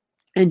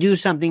and do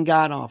something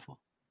god awful.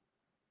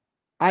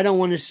 I don't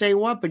want to say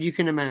what, but you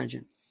can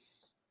imagine.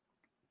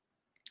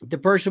 The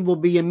person will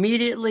be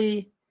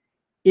immediately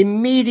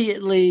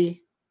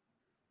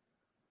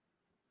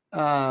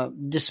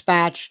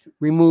dispatched,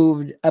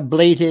 removed,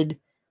 ablated,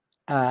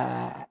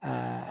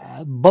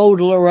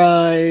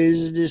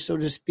 Bowdlerized, so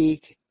to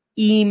speak,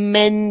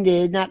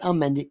 emended, not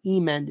amended,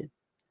 emended.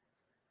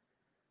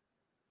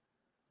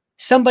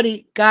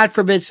 Somebody, God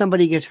forbid,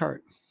 somebody gets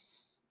hurt.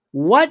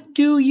 What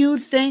do you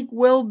think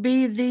will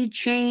be the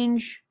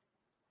change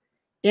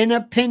in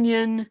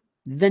opinion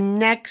the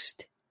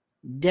next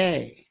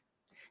day?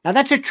 Now,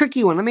 that's a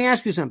tricky one. Let me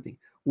ask you something.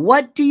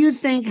 What do you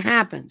think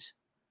happens?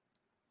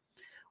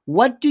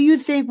 What do you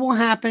think will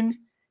happen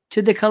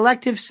to the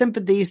collective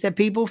sympathies that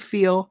people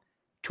feel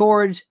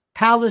towards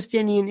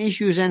Palestinian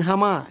issues and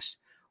Hamas?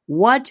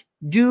 What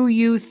do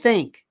you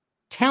think?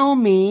 Tell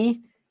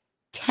me,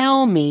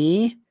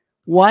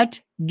 what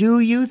do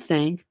you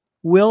think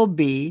will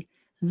be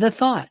the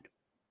thought?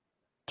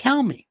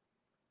 Tell me.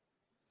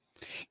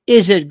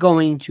 Is it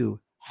going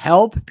to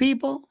help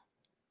people?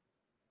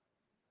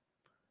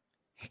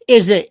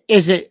 Is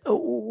it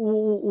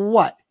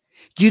what?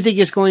 Do you think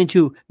it's going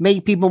to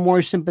make people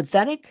more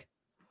sympathetic?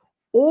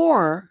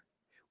 Or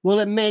will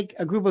it make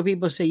a group of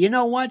people say, you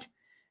know what?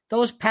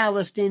 Those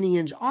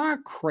Palestinians are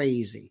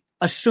crazy,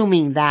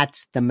 assuming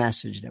that's the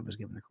message that was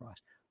given across.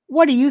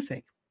 What do you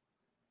think?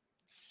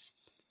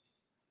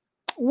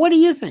 What do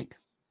you think?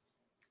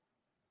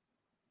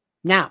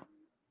 Now,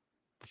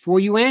 before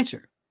you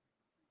answer,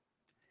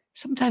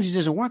 sometimes it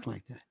doesn't work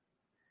like that.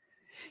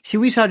 See,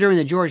 we saw during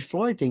the George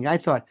Floyd thing, I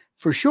thought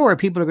for sure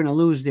people are going to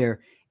lose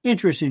their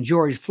interest in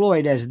George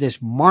Floyd as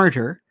this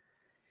martyr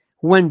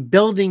when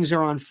buildings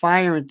are on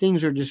fire and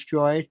things are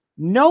destroyed.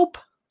 Nope.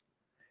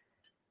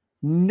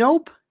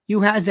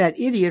 You had that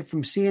idiot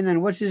from CNN.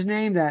 What's his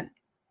name? That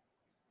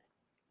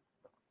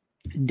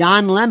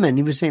Don Lemon.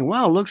 He was saying,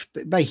 wow, looks,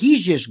 but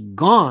he's just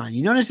gone.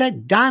 You notice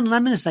that? Don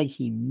Lemon is like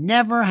he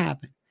never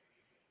happened.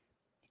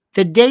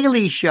 The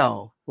Daily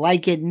Show,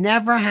 like it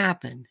never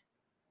happened.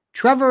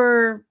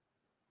 Trevor,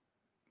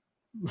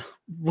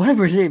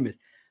 whatever his name is,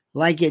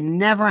 like it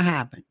never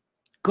happened.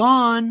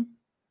 Gone.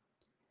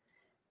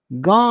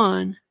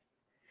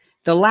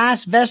 The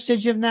last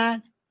vestige of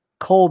that,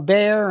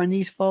 Colbert and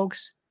these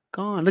folks,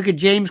 gone. Look at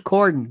James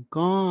Corden,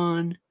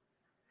 gone.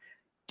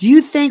 Do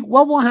you think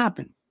what will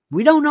happen?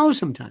 We don't know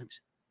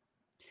sometimes.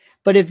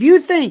 But if you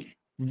think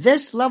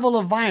this level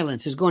of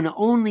violence is going to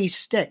only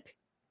stick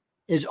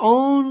to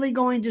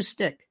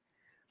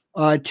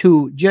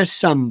just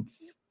some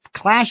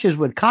clashes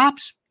with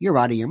cops, you're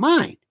out of your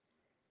mind.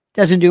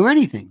 Doesn't do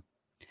anything.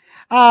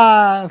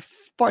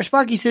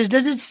 Sparky says,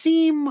 does it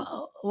seem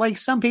like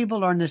some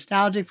people are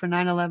nostalgic for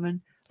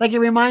 9/11? Like it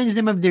reminds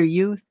them of their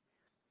youth?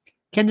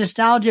 Can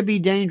nostalgia be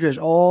dangerous?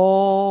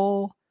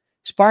 Oh,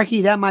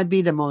 Sparky, that might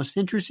be the most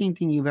interesting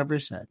thing you've ever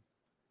said.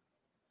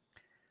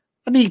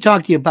 Let me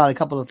talk to you about a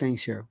couple of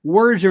things here.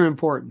 Words are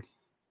important.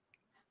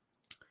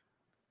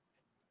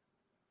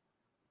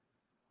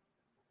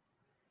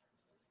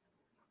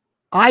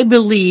 I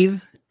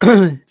believe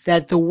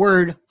that the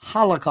word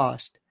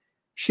Holocaust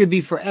should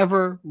be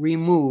forever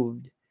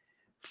removed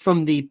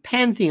from the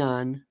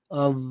pantheon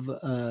of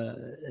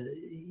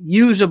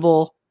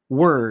usable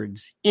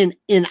words in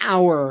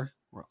our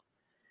world.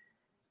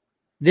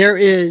 There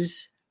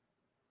is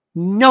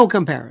no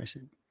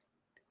comparison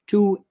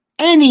to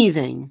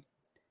anything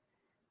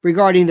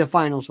regarding the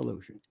final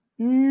solution.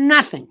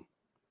 Nothing.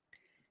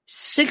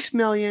 6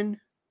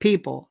 million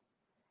people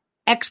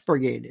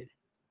expurgated,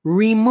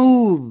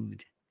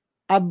 removed,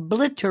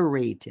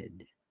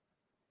 obliterated.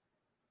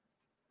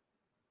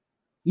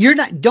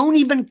 Don't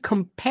even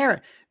compare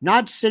it.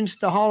 Not since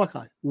the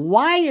Holocaust.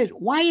 Why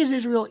is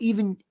Israel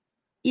even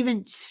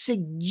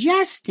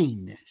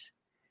suggesting this?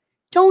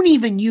 Don't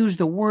even use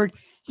the word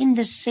in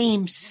the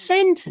same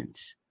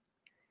sentence.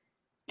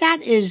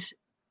 That is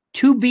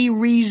to be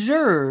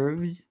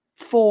reserved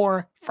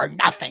for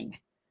nothing.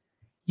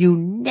 You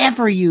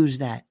never use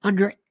that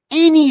under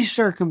any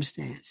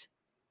circumstance.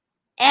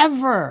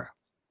 Ever.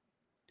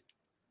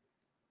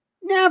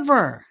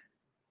 Never.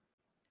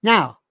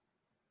 Now,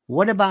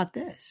 what about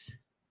this?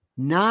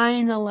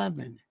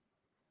 9/11.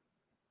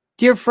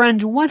 Dear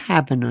friends, what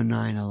happened on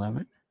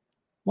 9/11?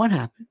 What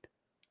happened?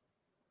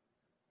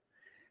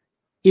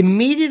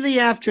 Immediately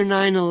after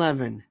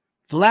 9/11,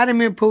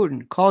 Vladimir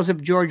Putin calls up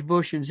George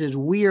Bush and says,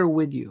 we are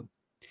with you.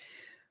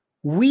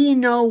 We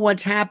know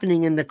what's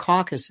happening in the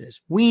Caucasus.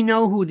 We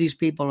know who these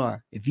people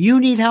are. If you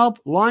need help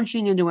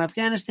launching into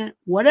Afghanistan,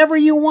 whatever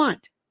you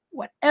want.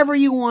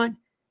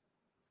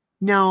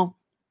 No,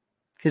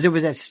 because there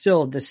was that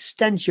still the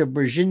stench of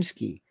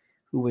Brzezinski,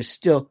 who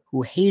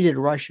hated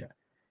Russia.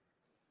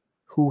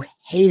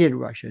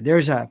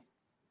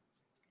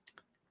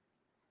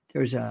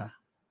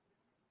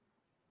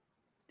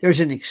 There's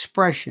an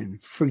expression,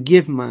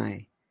 forgive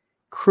my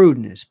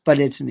crudeness, but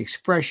it's an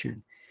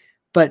expression.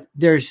 But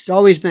there's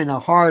always been a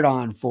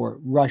hard-on for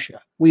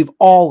Russia. We've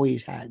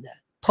always had that.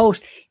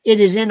 It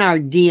is in our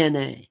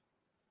DNA.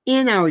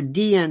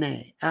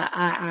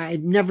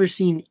 I've never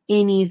seen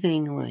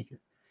anything like it.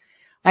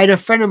 I had a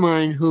friend of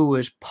mine who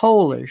was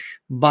Polish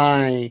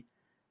by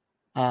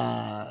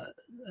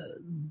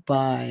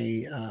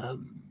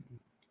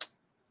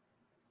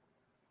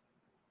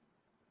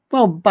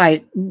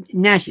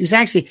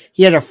national.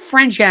 He had a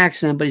French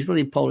accent, but he's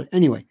really Polish.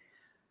 Anyway,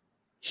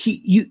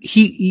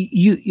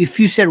 if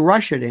you said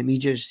Russia to him, he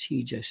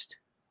just.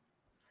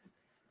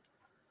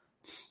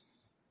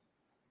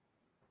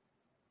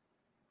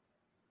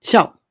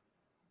 So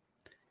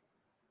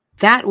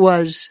that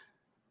was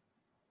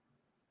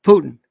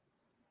Putin.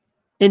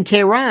 In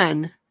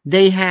Tehran,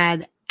 they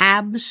had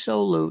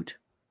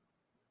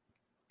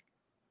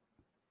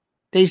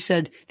they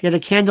said they had a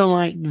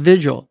candlelight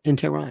vigil in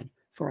Tehran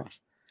for us.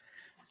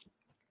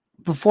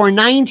 Before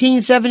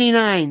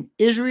 1979,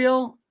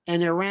 Israel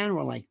and Iran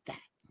were like that.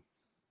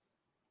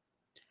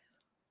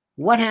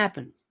 What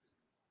happened?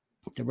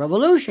 The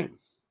revolution,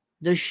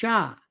 the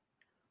Shah.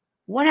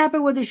 What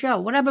happened with the Shah?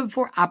 What happened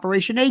before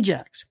Operation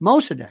Ajax,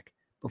 Mossadegh?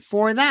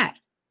 Before that.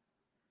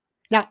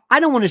 Now, I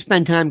don't want to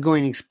spend time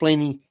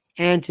explaining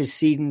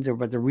antecedents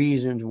or the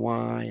reasons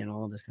why and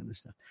all this kind of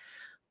stuff.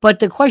 But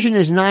the question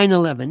is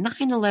 9/11.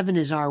 9/11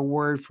 is our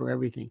word for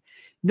everything.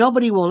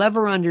 Nobody will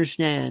ever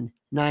understand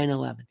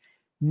 9/11.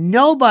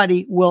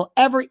 Nobody will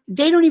ever.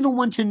 They don't even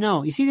want to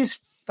know. You see this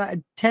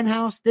 10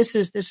 house? This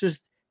was the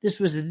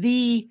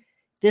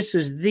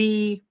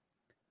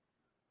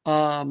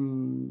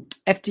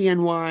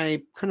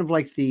FDNY, kind of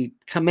like the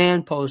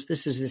command post.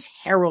 This is this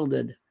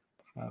heralded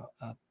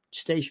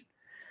station.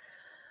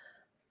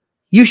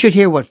 You should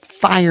hear what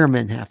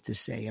firemen have to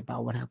say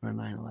about what happened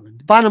on 9/11.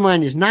 The bottom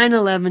line is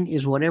 9/11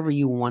 is whatever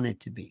you want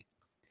it to be.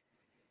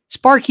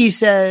 Sparky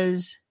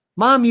says,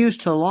 Mom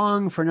used to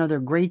long for another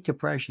Great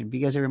Depression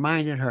because it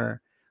reminded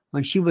her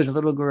when she was a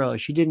little girl,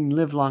 she didn't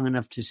live long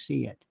enough to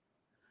see it.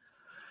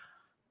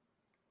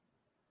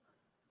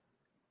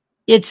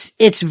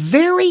 It's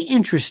very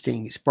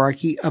interesting,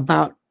 Sparky,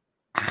 about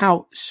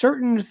how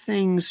certain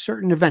things,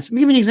 certain events. Let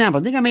me give you an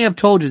example. I think I may have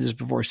told you this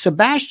before.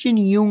 Sebastian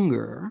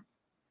Junger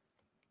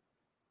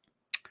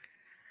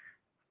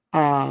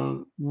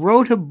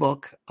wrote a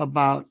book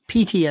about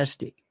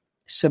PTSD.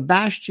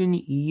 Sebastian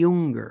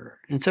Junger.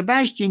 And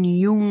Sebastian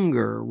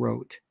Junger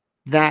wrote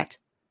that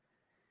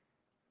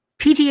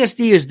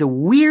PTSD is the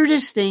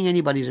weirdest thing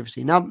anybody's ever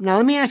seen. Now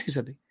let me ask you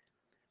something.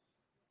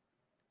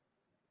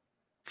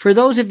 For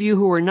those of you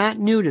who are not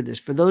new to this,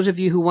 for those of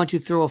you who want to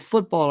throw a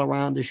football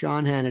around the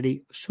Sean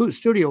Hannity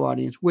studio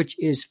audience, which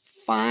is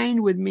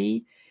fine with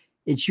me,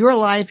 it's your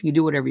life, you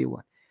do whatever you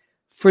want.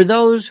 For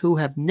those who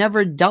have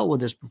never dealt with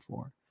this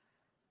before,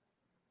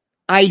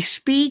 I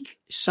speak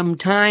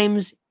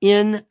sometimes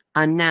in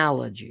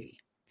analogy.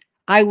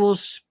 I will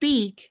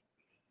speak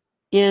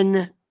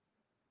in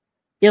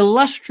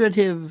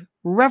illustrative,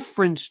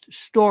 referenced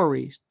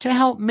stories to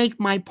help make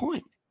my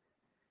point.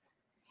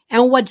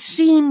 And what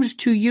seems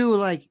to you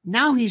like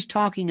now he's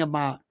talking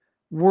about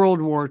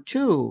World War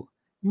II,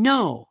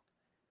 no,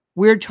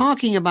 we're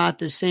talking about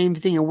the same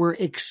thing and we're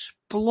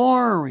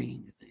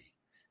exploring things.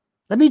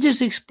 Let me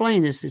just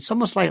explain this. It's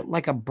almost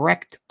like a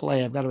Brecht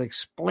play. I've got to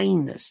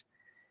explain this.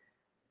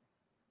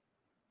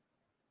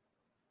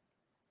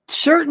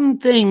 Certain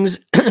things,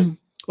 well,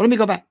 let me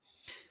go back.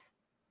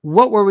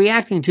 What we're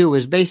reacting to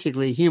is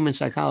basically human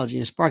psychology,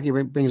 and Sparky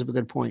brings up a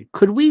good point.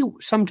 Could we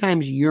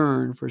sometimes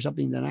yearn for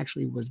something that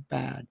actually was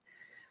bad,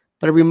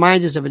 but it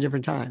reminds us of a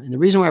different time? And the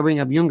reason why I bring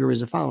up Junger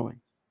is the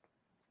following.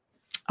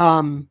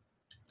 PTSD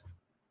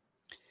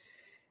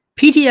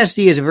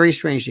is a very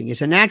strange thing.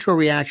 It's a natural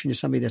reaction to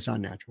something that's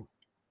unnatural.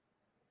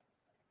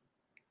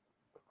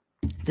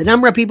 The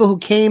number of people who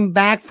came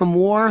back from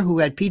war who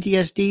had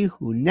PTSD,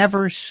 who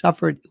never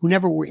suffered, who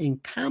never were in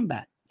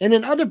combat, and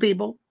then other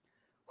people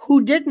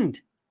who didn't.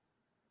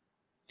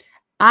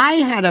 I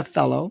had a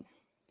fellow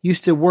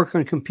used to work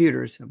on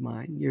computers of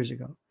mine years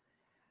ago.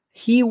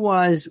 He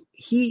was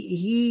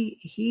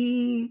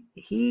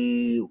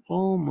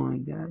oh my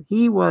God.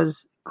 He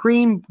was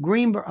green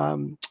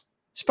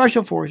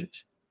special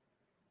forces.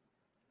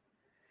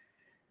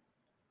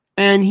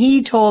 And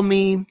he told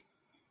me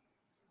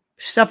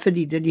stuff that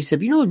he did. He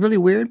said, you know what's really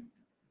weird?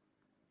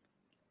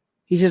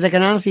 He says, I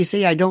can honestly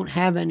say I don't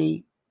have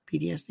any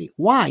PTSD.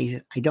 Why? He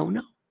said, I don't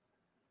know.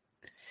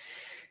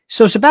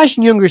 So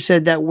Sebastian Junger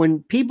said that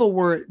when people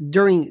were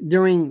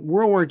during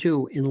World War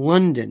II in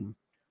London,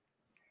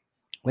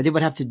 where they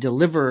would have to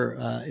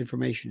deliver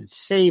information and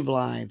save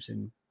lives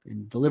and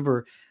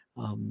deliver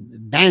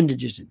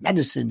bandages and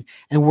medicine,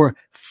 and were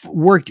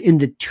worked in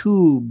the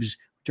tubes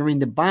during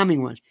the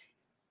bombing runs,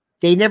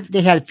 they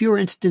had fewer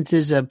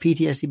instances of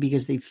PTSD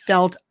because they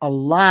felt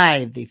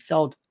alive, they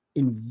felt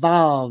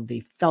involved, they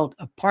felt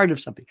a part of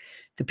something.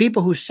 The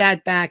people who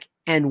sat back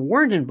and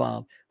weren't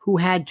involved, who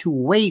had to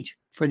wait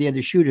for the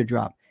other shoe to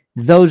drop,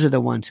 those are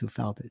the ones who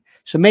felt it.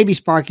 So maybe,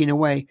 Sparky, in a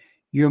way,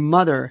 your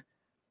mother,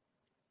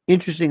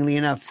 interestingly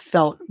enough,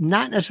 felt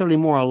not necessarily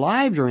more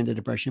alive during the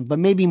Depression, but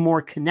maybe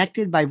more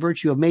connected by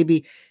virtue of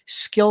maybe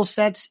skill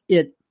sets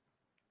it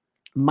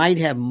might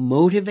have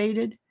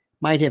motivated,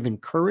 might have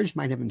encouraged,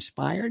 might have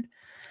inspired.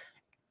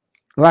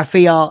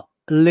 Raphael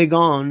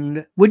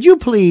Legond, would you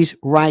please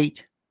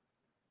write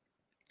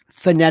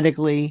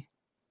phonetically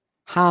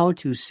how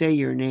to say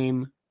your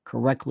name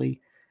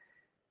correctly?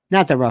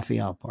 Not the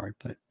Raphael part,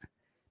 but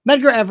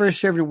Medgar Evers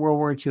served in World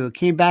War II,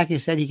 came back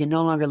and said he can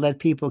no longer let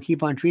people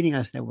keep on treating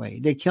us that way.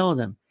 They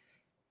killed him.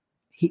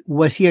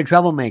 Was he a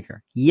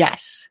troublemaker?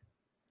 Yes.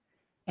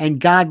 And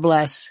God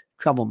bless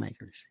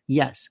troublemakers.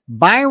 Yes.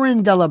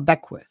 Byron Della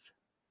Beckwith.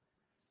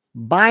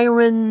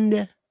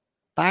 Byron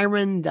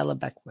Della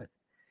Beckwith.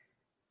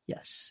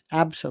 Yes,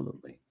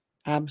 absolutely.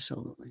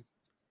 Absolutely.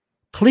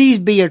 Please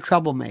be a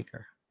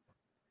troublemaker.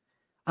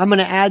 I'm going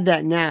to add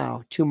that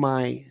now to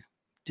my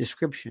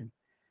description.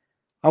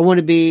 I want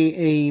to be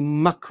a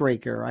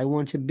muckraker. I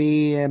want to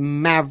be a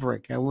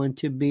maverick. I want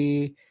to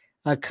be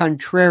a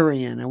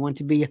contrarian. I want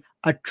to be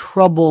a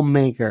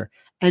troublemaker,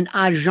 an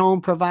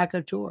agent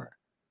provocateur.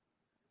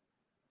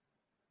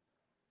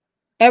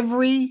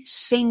 Every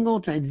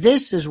single time.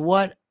 This is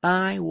what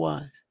I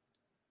was.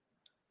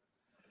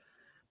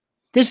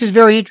 This is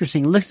very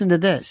interesting. Listen to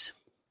this.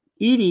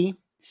 Edie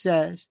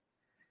says,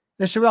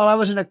 Mr. Rell, I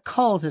was in a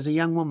cult as a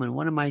young woman.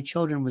 One of my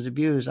children was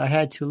abused. I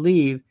had to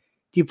leave,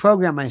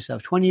 deprogram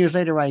myself. 20 years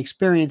later, I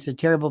experienced a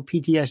terrible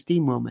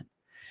PTSD moment.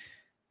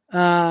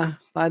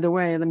 By the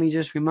way, let me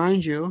just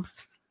remind you,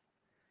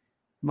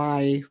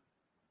 one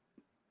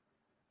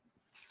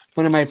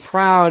of my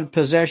proud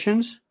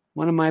possessions,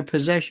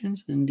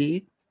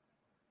 indeed.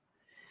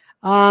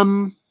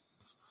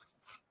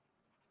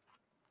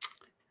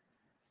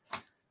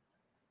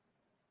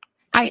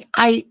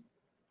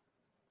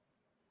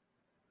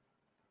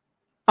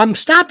 I'm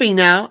stopping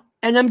now,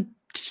 and I'm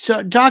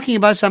talking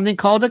about something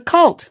called a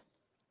cult.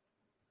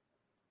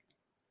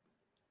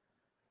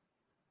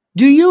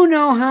 Do you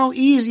know how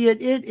easy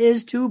it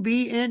is to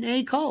be in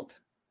a cult?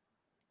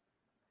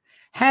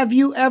 Have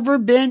you ever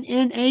been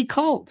in a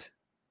cult?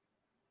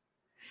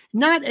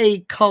 Not a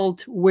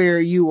cult where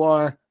you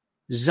are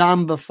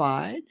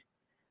zombified,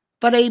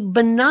 but a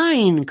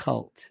benign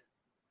cult.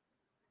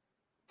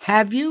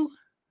 Have you?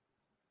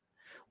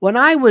 When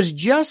I was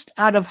just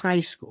out of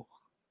high school,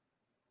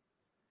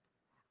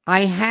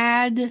 I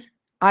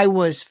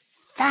was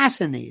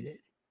fascinated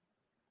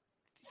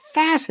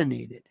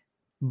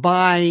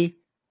by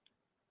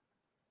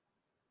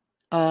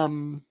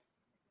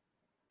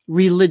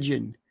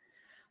religion.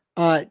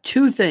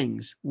 Two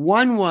things.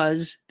 One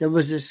was, there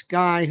was this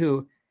guy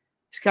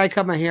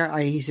cut my hair.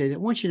 He says, I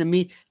want you to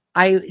meet.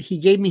 He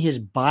gave me his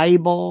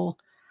Bible.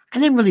 I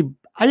didn't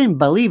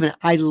believe in it.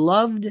 I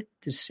loved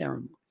the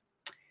ceremony.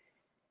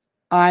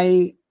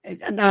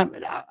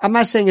 I'm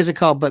not saying it's a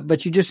cult,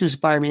 but you just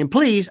inspire me. And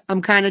please,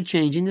 I'm kind of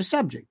changing the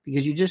subject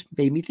because you just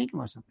made me think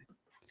about something.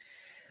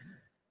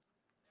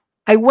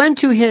 I went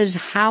to his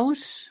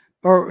house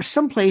or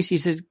someplace. He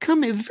said,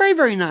 come, it was very,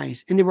 very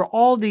nice. And there were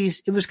all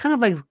these, it was kind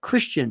of like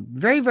Christian,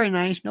 very, very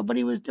nice. They're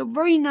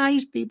very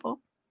nice people.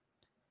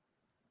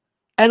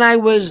 And I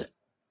was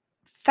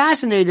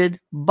fascinated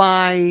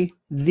by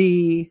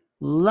the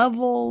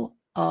level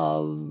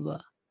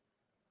of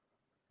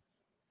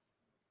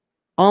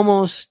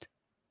almost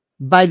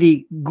by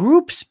the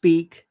group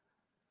speak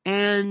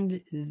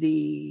and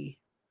the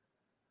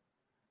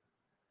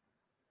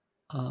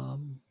I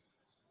don't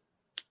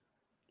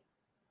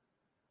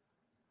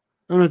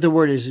know what the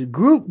word is,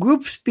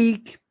 group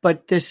speak,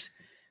 but it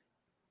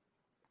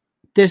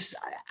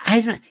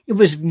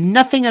was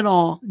nothing at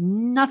all,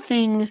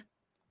 nothing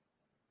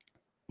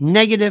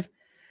negative,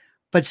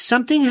 but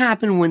something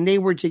happened when they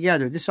were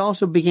together. This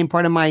also became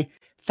part of my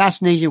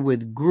fascination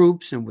with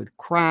groups and with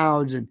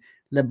crowds and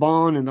Le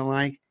Bon and the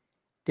like.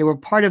 They were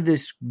part of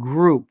this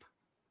group.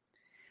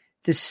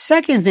 The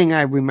second thing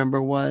I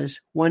remember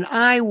was when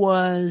I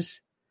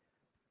was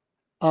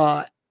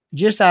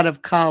just out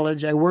of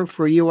college, I worked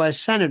for a U.S.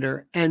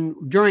 senator, and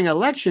during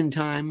election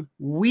time,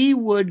 we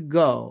would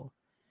go,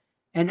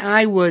 and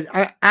I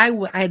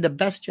had the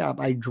best job.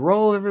 I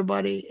drove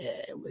everybody.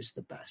 It was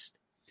the best.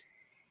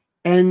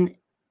 And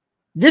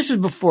this was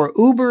before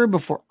Uber,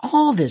 before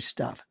all this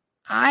stuff.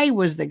 I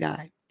was the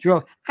guy.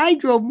 I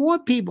drove more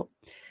people.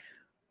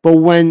 But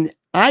when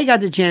I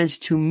got the chance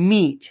to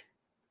meet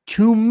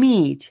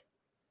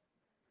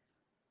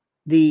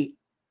the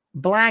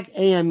Black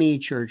AME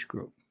church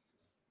group,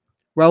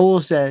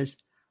 Raul says,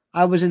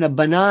 I was in a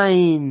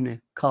benign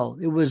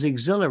cult. It was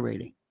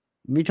exhilarating.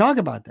 Let me talk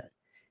about that.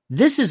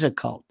 This is a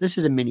cult. This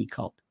is a mini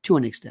cult to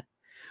an extent.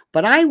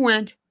 But I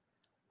went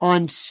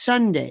on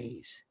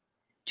Sundays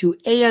to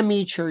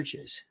AME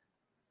churches.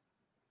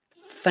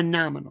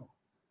 Phenomenal.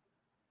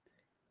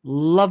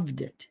 Loved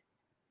it.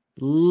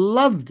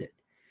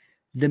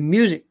 The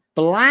music,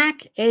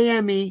 Black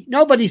AME.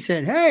 Nobody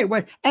said, hey,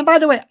 what? And by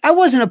the way, I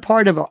wasn't a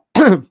part of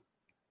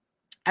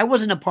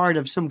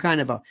some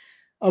kind of a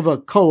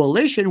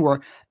coalition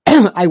where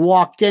I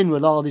walked in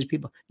with all these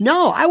people.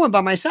 No, I went by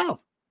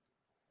myself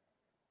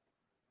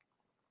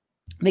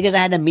because I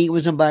had to meet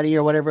with somebody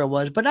or whatever it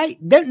was. But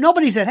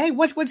nobody said, hey,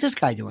 what's this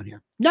guy doing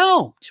here?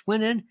 No, just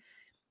went in.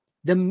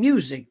 The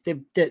music,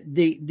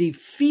 the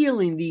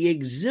feeling, the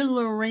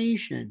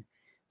exhilaration.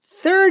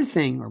 Third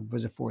thing, or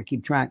was it four?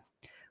 Keep track.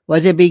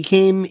 Was I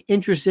became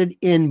interested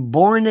in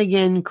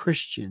born-again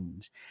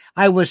Christians.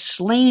 I was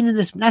slain in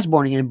this, not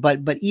born again,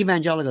 but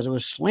evangelicals. I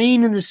was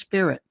slain in the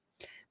spirit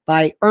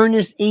by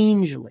Ernest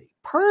Angley.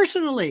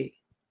 Personally,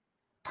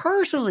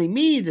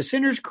 me, the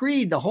Sinner's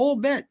Creed, the whole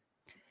bit,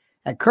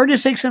 at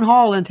Curtis Hickson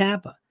Hall in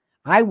Tampa.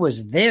 I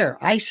was there.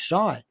 I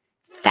saw it.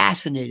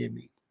 Fascinated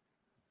me.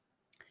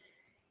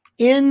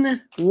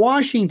 In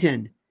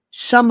Washington,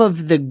 some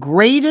of the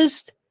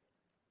greatest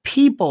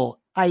people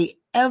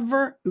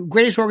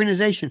greatest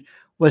organization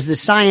was the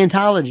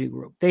Scientology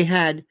group. They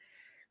had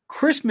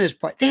Christmas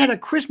party. They had a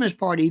Christmas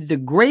party, the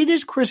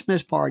greatest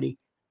Christmas party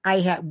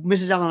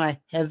Mrs. Ellen and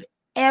I have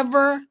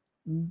ever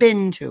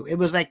been to. It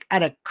was like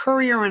at a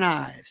Currier and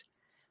Ives.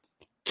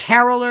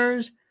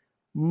 Carolers,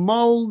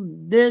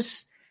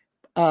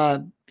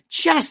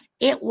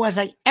 it was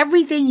like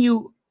everything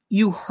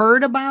you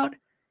heard about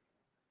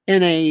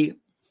in a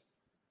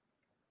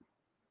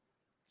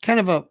kind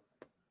of a,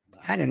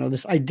 I don't know,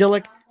 this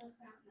idyllic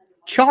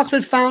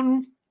chocolate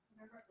fountain,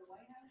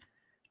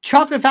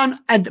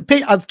 and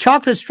of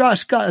chocolate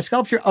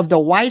sculpture of the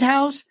White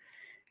House.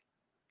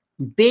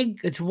 Big,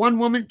 it's one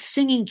woman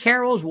singing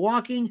carols,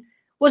 walking.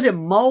 Was it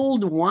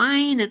mulled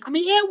wine? And I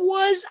mean, it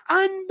was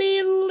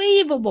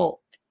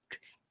unbelievable.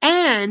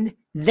 And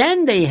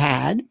then they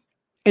had,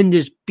 in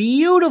this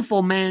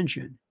beautiful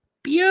mansion,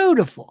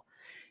 beautiful,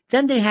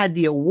 then they had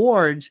the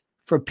awards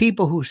for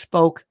people who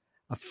spoke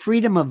of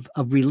freedom of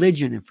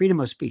religion and freedom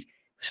of speech. It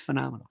was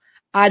phenomenal.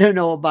 I don't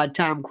know about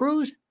Tom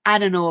Cruise. I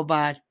don't know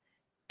about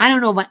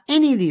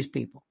any of these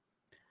people.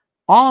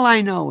 All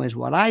I know is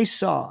what I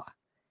saw.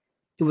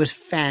 It was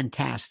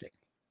fantastic.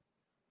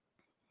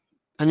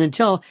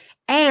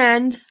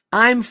 And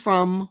I'm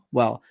from,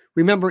 well,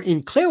 remember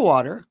in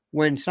Clearwater,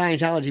 when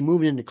Scientology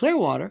moved into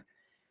Clearwater,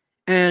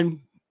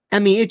 and I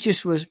mean, it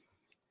just was,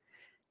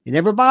 it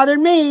never bothered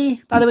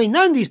me. By the way,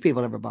 none of these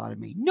people ever bothered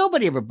me.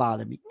 Nobody ever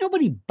bothered me.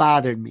 Nobody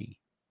bothered me.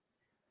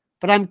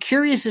 But I'm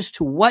curious as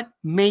to what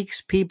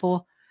makes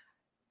people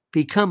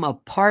become a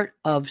part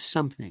of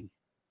something.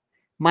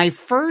 My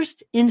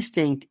first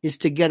instinct is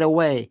to get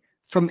away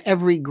from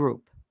every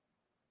group.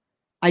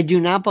 I do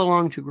not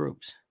belong to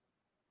groups.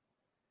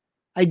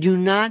 I do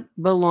not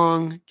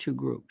belong to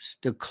groups.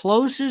 The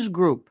closest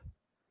group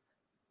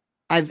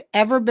I've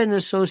ever been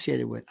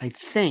associated with, I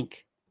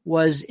think,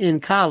 was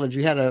in college.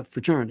 We had a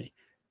fraternity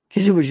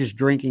because it was just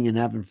drinking and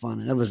having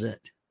fun. And that was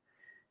it.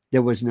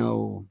 There was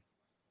no...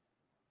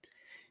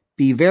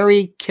 Be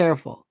very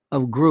careful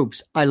of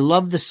groups. I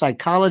love the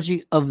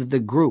psychology of the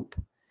group.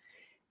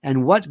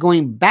 And what,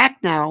 going back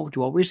now to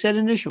what we said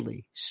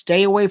initially,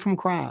 stay away from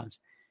crowds.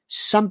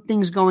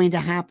 Something's going to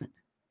happen.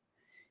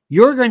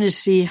 You're going to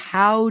see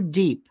how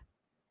deep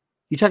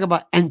you talk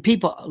about, and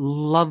people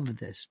love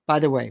this. By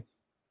the way,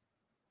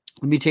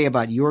 let me tell you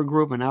about your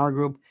group and our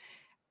group.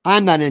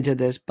 I'm not into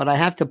this, but I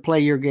have to play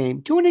your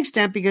game to an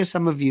extent because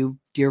some of you,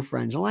 dear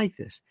friends, are like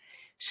this.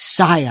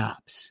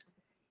 PSYOPs.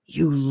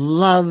 You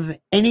love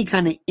any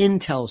kind of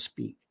intel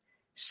speak.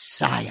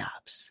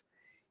 PSYOPs.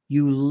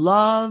 You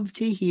love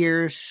to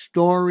hear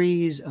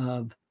stories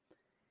of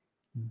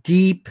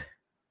deep,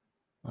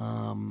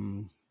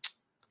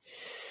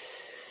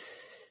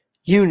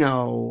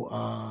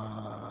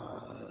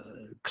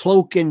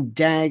 cloak and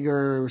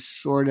dagger,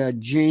 sort of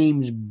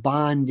James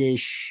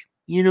Bondish.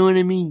 You know what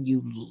I mean?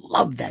 You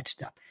love that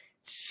stuff.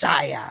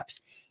 PSYOPs,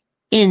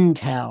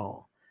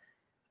 intel.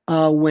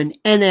 When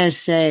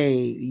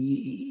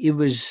NSA, it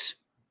was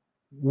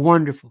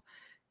wonderful.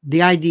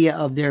 The idea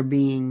of there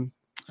being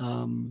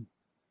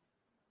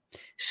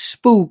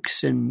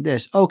spooks and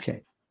this.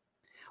 Okay.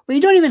 Well,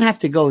 you don't even have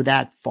to go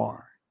that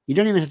far. You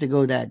don't even have to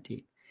go that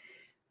deep.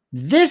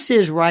 This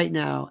is right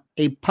now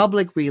a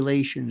public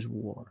relations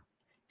war.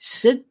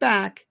 Sit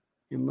back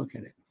and look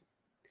at it.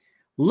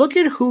 Look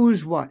at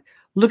who's what.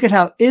 Look at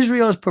how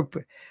Israel is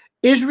prepared.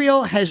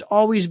 Israel has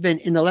always been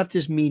in the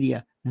leftist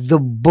media the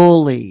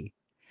bully.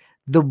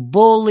 The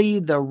bully,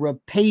 the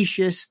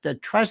rapacious, the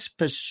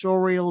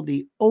trespassorial,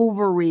 the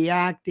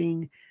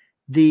overreacting,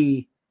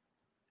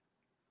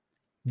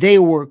 they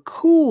were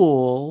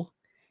cool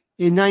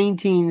in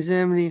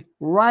 1970,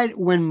 right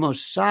when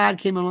Mossad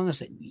came along. I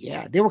said,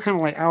 yeah, they were kind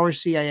of like our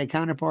CIA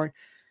counterpart,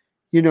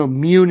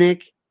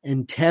 Munich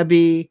and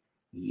Entebbe.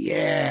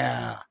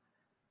 Yeah.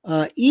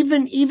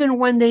 Even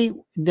when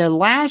the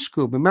last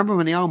group, remember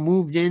when they all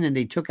moved in and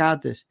they took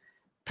out this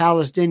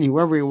Palestinian,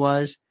 whoever he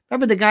was.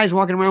 Remember the guys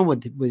walking around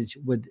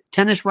with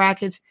tennis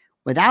rackets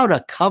without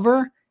a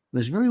cover? It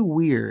was very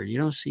weird. You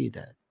don't see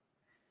that.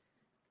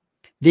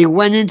 They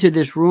went into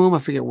this room. I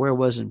forget where it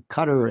was, in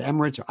Qatar or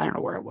Emirates, or I don't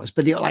know where it was.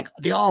 But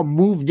they all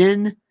moved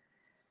in,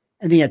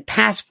 and they had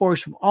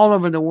passports from all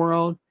over the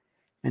world.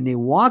 And they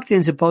walked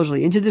in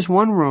supposedly into this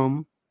one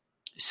room,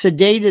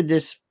 sedated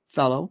this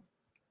fellow,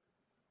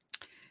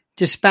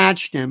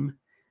 dispatched him,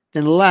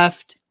 then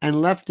left a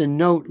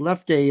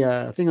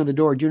thing on the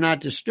door, do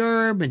not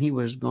disturb, and he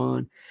was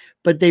gone.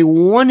 But they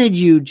wanted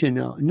you to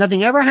know.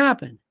 Nothing ever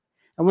happened.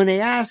 And when they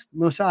asked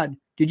Mossad,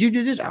 did you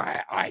do this?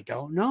 I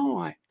don't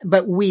know.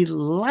 But we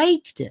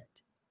liked it.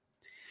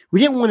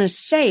 We didn't want to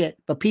say it,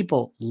 but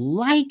people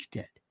liked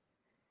it.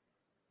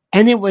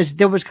 And there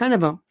was kind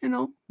of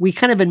we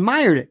kind of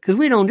admired it because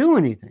we don't do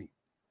anything.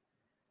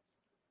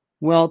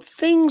 Well,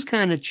 things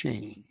kind of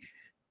change.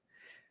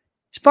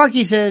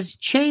 Sparky says,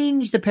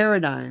 change the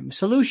paradigm.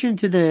 Solution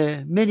to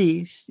the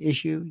Mideast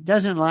issue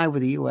doesn't lie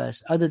with the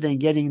U.S. other than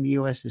getting the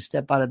U.S. to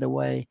step out of the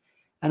way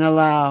and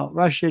allow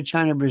Russia,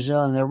 China,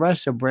 Brazil, and the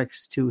rest of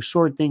BRICS to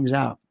sort things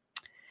out.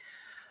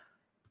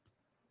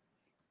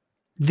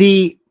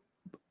 It's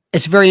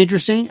very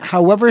interesting.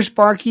 However,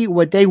 Sparky,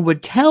 what they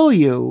would tell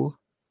you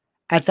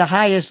at the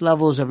highest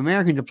levels of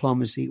American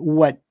diplomacy,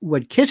 what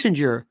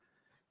Kissinger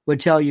would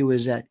tell you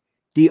is that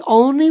the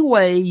only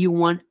way you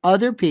want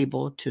other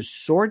people to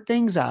sort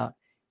things out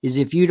is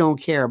if you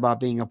don't care about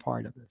being a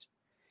part of this.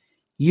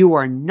 You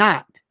are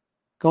not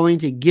going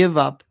to give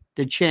up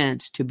the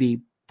chance to be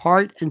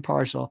part and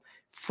parcel,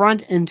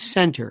 front and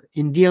center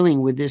in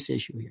dealing with this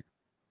issue here.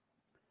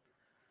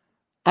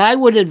 I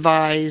would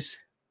advise,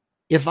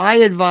 if I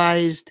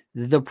advised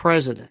the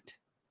president,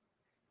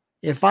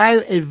 if I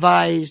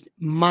advised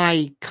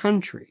my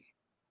country,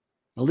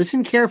 now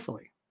listen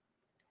carefully.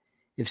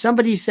 If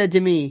somebody said to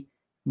me,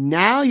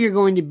 now you're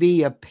going to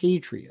be a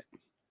patriot,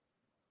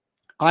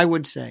 I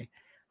would say,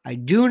 I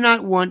do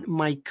not want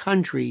my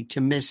country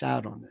to miss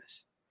out on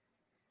this.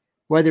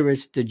 Whether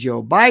it's the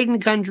Joe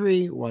Biden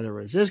country, whether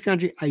it's this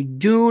country, I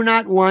do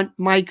not want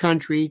my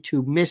country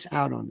to miss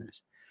out on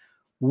this.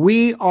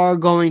 We are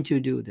going to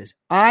do this.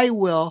 I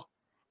will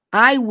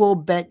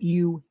bet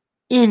you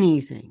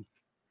anything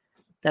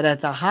that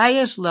at the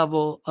highest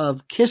level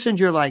of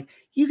Kissinger, like,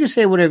 you can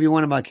say whatever you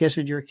want about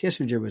Kissinger.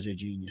 Kissinger was a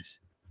genius.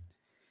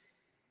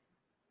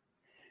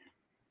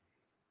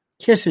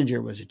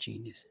 Kissinger was a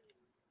genius.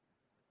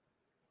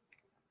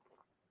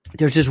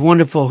 There's this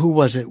wonderful, who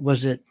was it?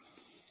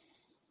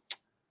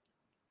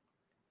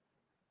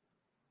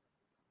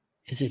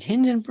 Is it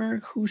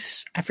Hindenburg?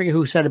 I forget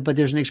who said it, but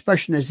there's an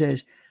expression that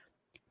says,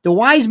 the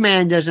wise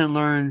man doesn't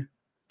learn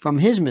from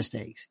his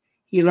mistakes.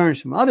 He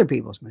learns from other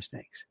people's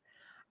mistakes.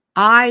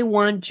 I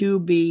want to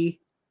be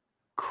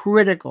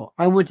critical.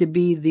 I want to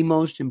be the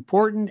most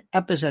important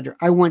epicenter.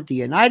 I want the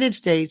United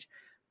States,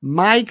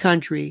 my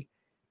country,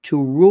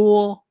 to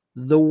rule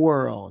the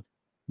world,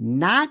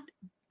 not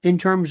in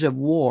terms of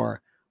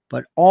war,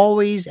 but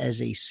always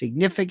as a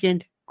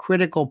significant,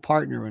 critical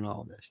partner in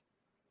all this.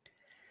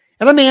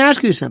 And let me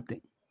ask you something.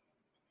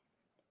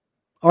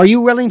 Are you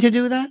willing to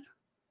do that?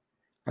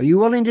 Are you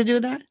willing to do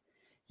that?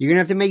 You're going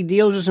to have to make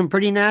deals with some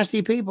pretty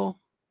nasty people.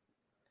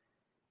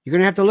 You're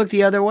going to have to look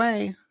the other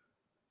way.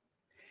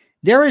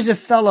 There is a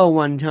fellow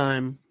one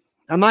time,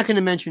 I'm not going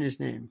to mention his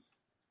name,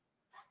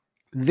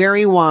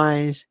 very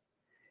wise,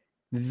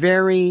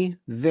 very,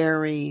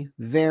 very,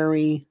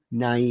 very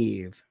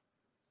naive.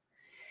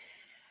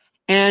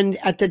 And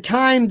at the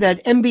time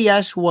that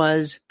MBS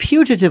was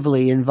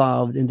putatively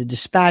involved in the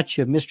dispatch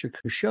of Mr.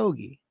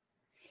 Khashoggi,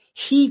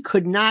 he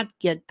could not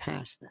get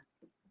past that.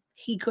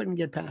 He couldn't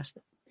get past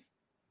it.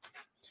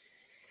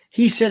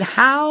 He said,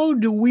 how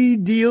do we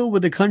deal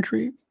with a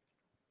country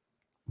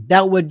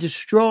that would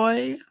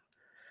destroy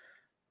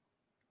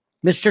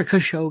Mr.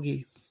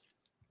 Khashoggi?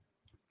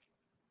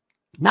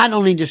 Not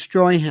only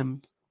destroy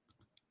him,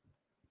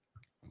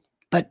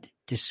 but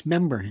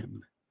dismember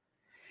him.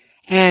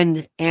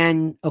 And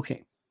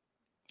okay,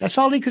 that's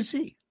all he could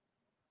see.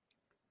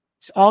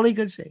 It's all he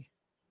could see.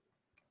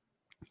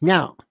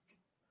 Now,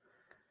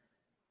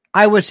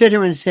 I would sit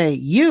here and say,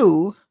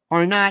 you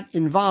are not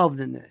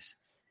involved in this.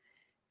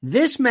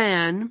 This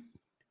man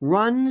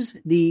runs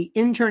the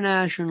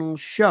international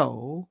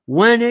show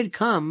when it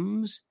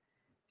comes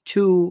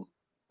to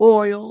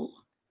oil,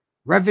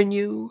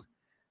 revenue.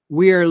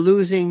 We are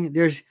losing.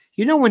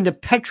 When the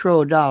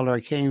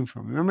petrodollar came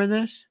from, remember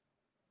this?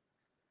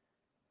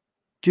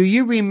 Do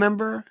you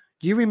remember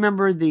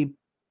the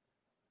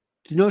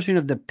notion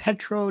of the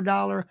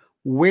petrodollar,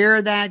 where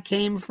that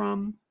came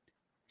from,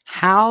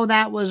 how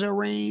that was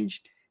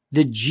arranged,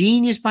 the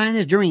genius behind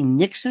this during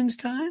Nixon's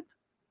time?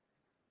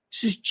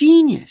 This is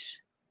genius.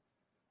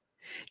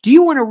 Do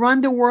you want to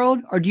run the world,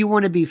 or do you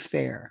want to be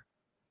fair?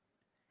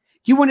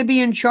 Do you want to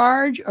be in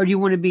charge, or do you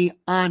want to be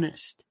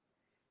honest?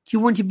 Do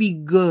you want to be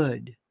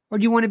good, or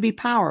do you want to be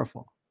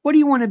powerful? What do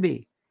you want to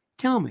be?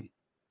 Tell me.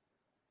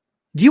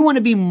 Do you want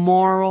to be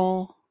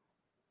moral?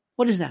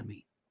 What does that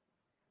mean?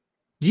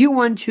 Do you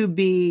want to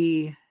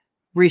be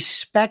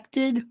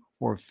respected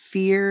or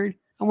feared?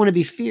 I want to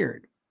be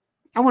feared.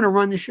 I want to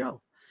run the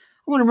show.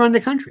 I want to run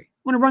the country.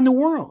 I want to run the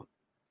world.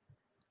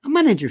 I'm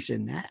not interested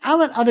in that. I'll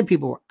let other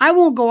people work. I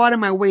won't go out of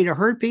my way to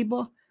hurt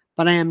people,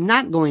 but I am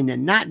not going to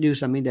not do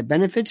something that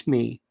benefits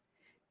me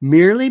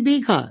merely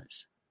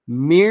because I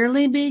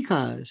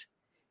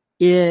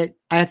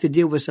have to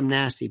deal with some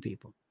nasty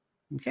people.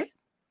 Okay?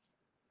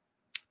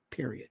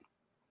 Period.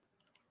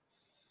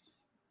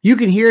 You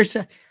can hear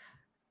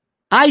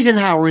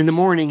Eisenhower in the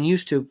morning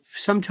used to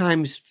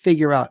sometimes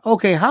figure out,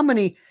 okay,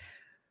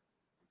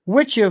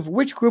 which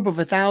group of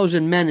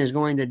 1,000 men is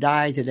going to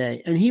die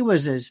today? And he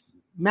was as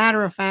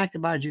matter of fact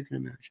about it as you can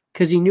imagine,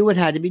 because he knew it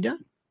had to be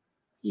done.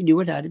 He knew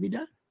it had to be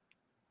done.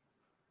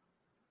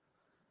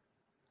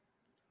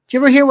 Do you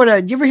ever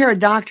hear a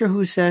doctor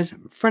who says,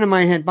 a friend of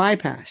mine had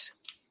bypass?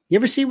 You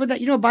ever see what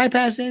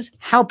bypass is?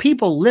 How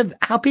people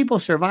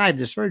survive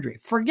the surgery.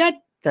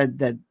 Forget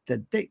the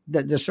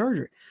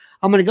surgery.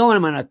 I'm going to go in,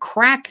 I'm going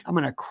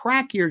to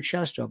crack your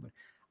chest open.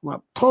 I'm going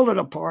to pull it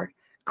apart,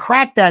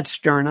 crack that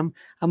sternum.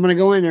 I'm going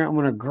to go in there. I'm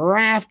going to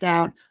graft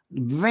out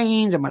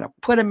veins. I'm going to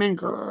put them in.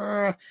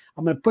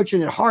 I'm going to put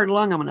you in a hard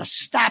lung. I'm going to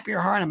stop your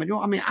heart.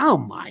 Oh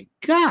my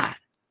God.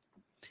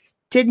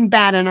 Didn't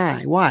bat an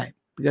eye. Why?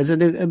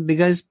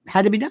 Because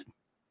had to be done.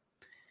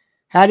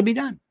 Had to be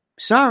done.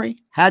 Sorry,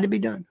 had to be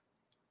done.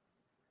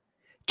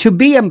 To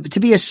be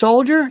a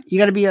soldier, you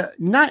got to be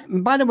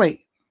by the way,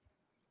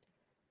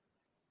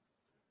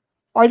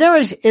 are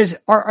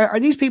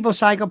these people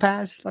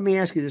psychopaths? Let me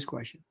ask you this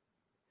question.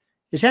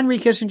 Is Henry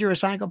Kissinger a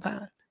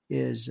psychopath?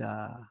 Is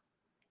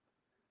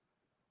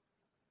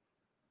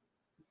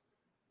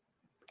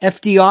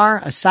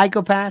FDR a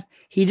psychopath?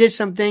 He did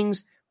some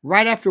things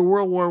right after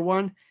World War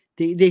I.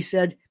 They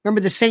said,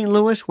 remember the St.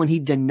 Louis, when he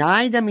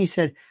denied them, he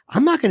said,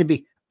 I'm not going to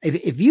be,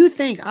 if you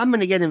think I'm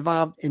going to get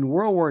involved in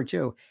World War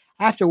II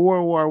after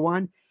World War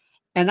I,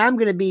 and I'm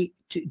going to be,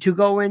 to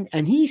go in,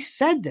 and he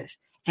said this,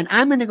 and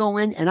I'm going to go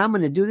in and I'm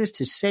going to do this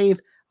to save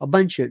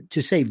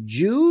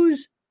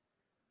Jews,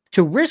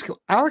 to risk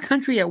our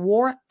country at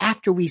war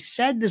after we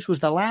said this was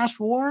the last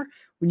war,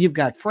 when you've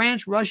got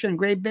France, Russia, and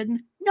Great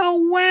Britain?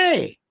 No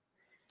way.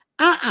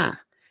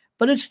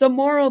 But it's the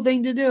moral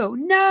thing to do.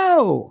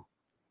 No.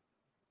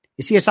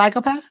 Is he a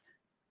psychopath?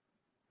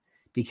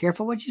 Be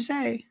careful what you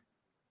say.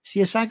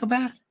 See a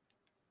psychopath?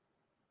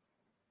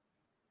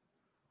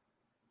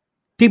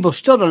 People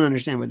still don't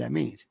understand what that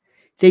means.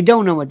 They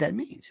don't know what that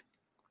means.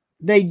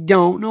 They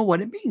don't know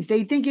what it means.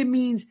 They think it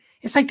means,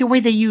 it's like the way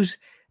they use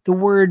the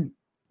word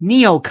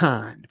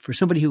neocon for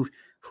somebody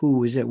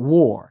who is at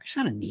war. It's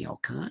not a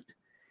neocon.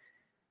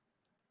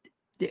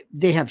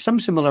 They have some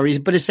similarities,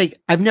 but it's like,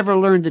 I've never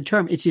learned the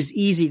term. It's just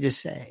easy to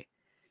say.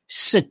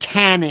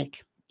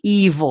 Satanic,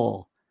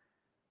 evil.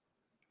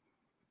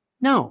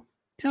 No,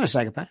 it's not a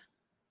psychopath.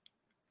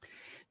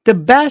 The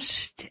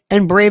best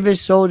and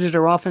bravest soldiers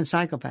are often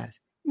psychopaths.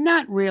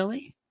 Not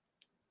really.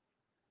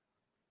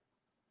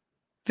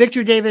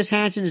 Victor Davis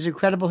Hanson is a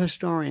credible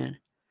historian.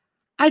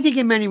 I think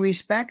in many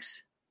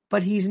respects,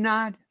 but he's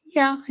not.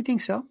 Yeah, I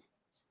think so.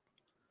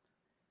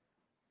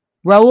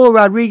 Raul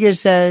Rodriguez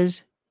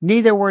says,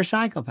 neither were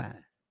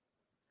psychopaths.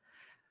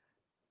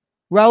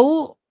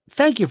 Raul,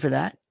 thank you for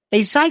that.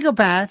 A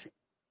psychopath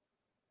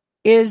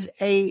is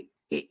you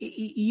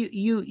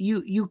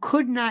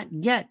could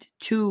not get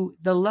to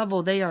the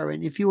level they are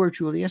in if you were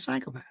truly a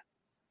psychopath.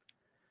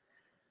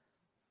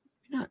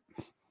 You're not.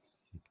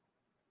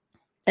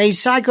 A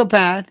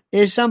psychopath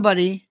is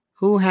somebody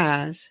who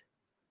has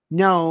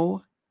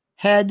no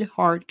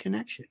head-heart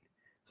connection,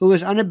 who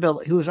is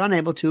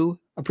unable to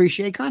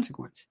appreciate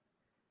consequence.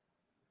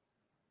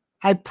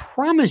 I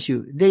promise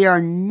you, they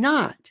are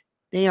not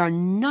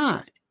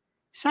psychopaths.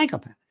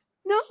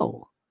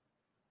 No.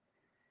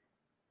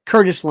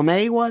 Curtis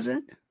LeMay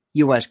wasn't.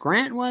 U.S.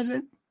 Grant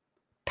wasn't.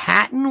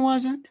 Patton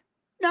wasn't.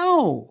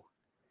 No.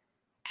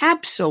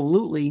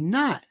 Absolutely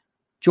not.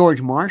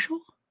 George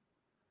Marshall?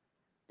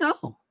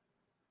 No.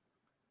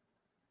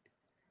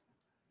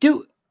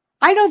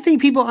 I don't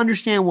think people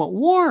understand what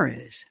war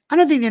is. I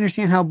don't think they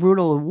understand how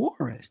brutal a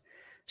war is.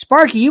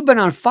 Sparky, you've been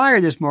on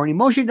fire this morning.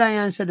 Moshe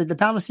Dayan said that the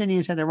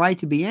Palestinians had the right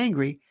to be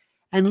angry,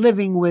 and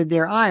living with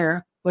their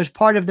ire was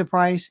part of the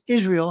price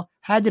Israel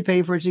had to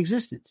pay for its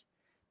existence.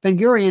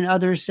 Ben-Gurion and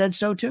others said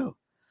so too.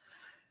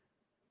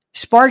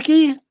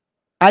 Sparky,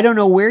 I don't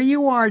know where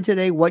you are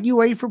today, what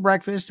you ate for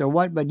breakfast or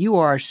what, but you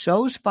are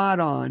so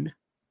spot on.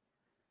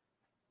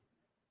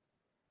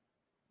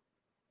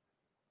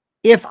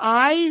 If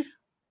I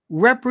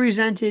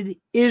represented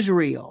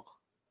Israel,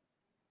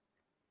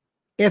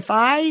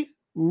 from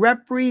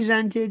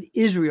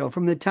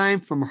the time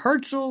from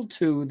Herzl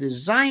to the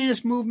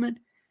Zionist movement,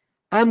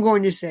 I'm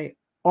going to say,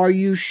 are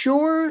you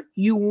sure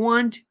you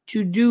want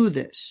to do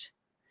this?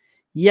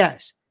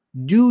 Yes.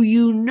 Do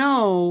you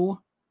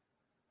know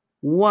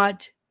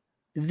what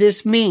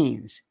this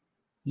means?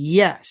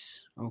 Yes.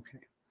 Okay.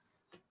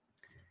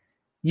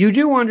 You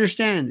do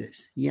understand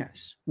this?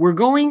 Yes. We're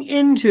going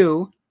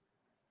into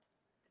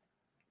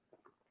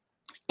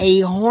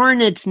a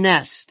hornet's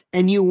nest,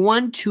 and you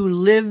want to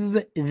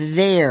live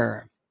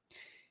there.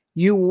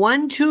 You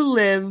want to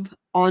live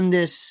on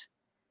this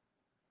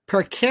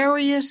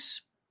precarious,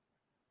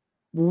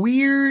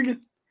 weird. Did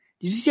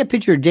you see a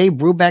picture of Dave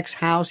Brubeck's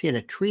house? He had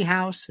a tree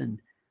house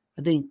in,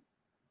 I think,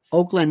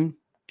 Oakland,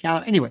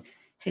 California. Anyway,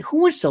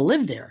 who wants to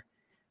live there?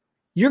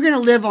 You're going to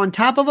live on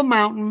top of a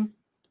mountain,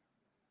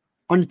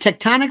 on the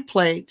tectonic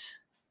plates,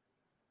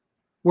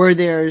 where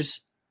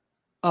there's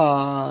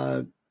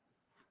all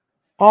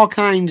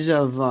kinds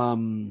of,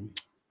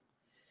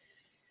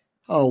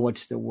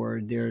 what's the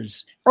word?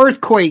 There's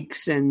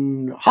earthquakes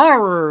and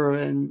horror.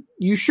 And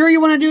you sure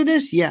you want to do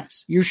this?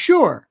 Yes. You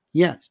sure?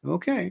 Yes.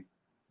 Okay.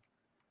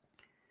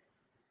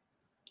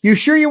 You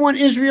sure you want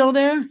Israel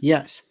there?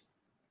 Yes.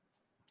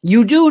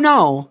 You do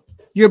know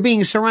you're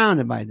being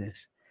surrounded by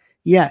this?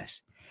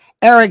 Yes.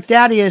 Eric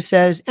Thaddeus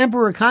says,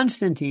 Emperor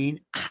Constantine,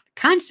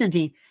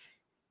 if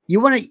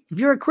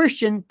you're a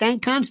Christian,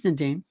 thank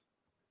Constantine.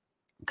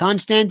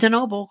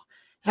 Constantinople.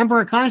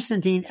 Emperor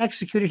Constantine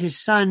executed his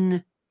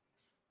son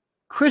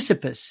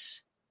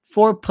Chrysippus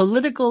for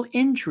political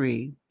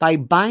intrigue by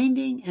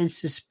binding and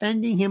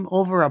suspending him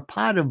over a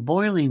pot of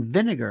boiling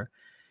vinegar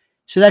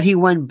so that he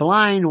went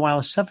blind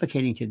while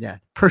suffocating to death.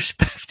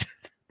 Perspective.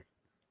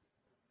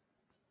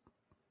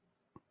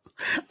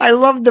 I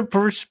love the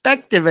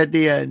perspective at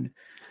the end.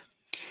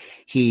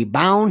 He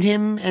bound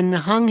him and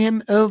hung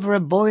him over a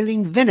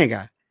boiling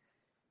vinegar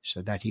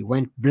so that he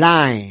went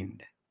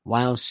blind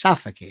while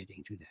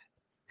suffocating to death.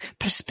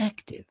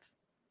 Perspective.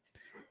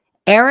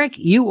 Eric,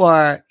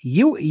 you're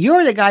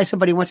the guy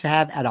somebody wants to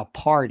have at a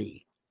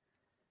party.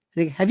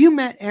 Have you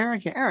met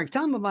Eric? Yeah, Eric,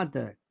 tell him about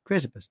the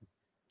Chrysippus.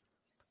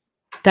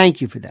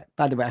 Thank you for that.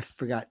 By the way, I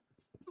forgot.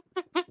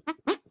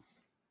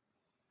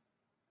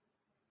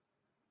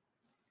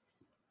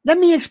 Let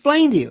me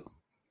explain to you.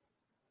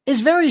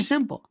 It's very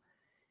simple.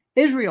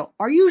 Israel,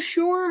 are you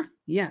sure?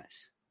 Yes.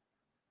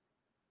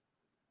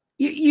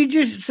 You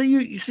just so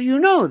you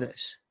know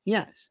this.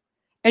 Yes.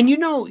 And you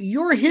know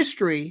your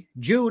history,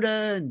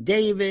 Judah,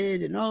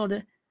 David, and all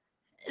that.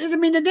 It doesn't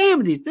mean a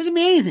damn these. It doesn't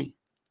mean anything.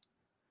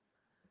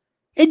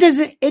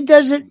 It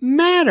doesn't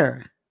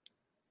matter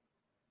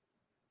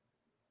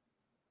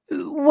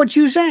what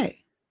you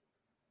say.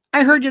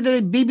 I heard you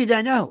that Bibi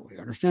died. No, we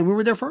understand we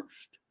were there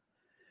first.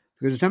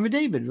 Because it's the time of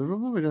David.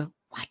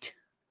 What?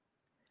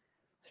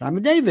 I'm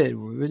a David.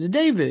 We're the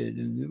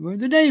David. We're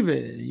the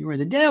David. You were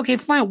the David. Okay,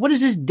 fine. What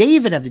does this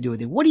David have to do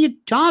with it? What are you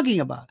talking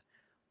about?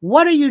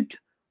 What are you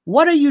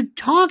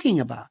talking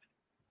about?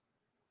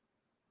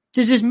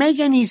 Does this make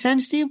any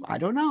sense to you? I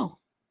don't know.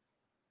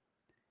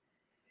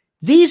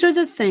 These are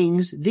the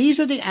things, these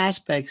are the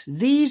aspects,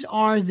 these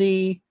are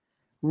the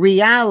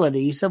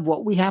realities of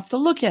what we have to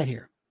look at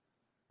here.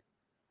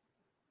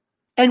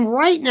 And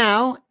right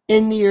now,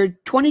 in the year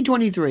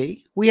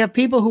 2023, we have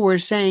people who are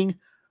saying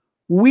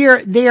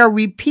they are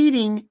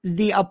repeating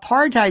the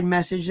apartheid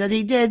message that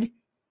they did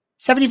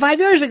 75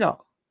 years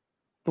ago,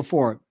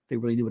 before they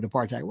really knew what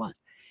apartheid was.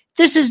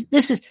 This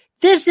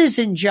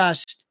isn't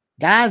just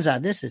Gaza.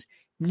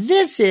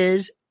 This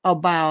is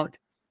about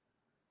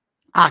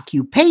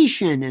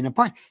occupation and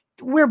apartheid.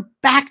 We're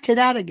back to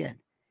that again.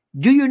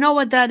 Do you know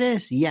what that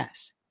is?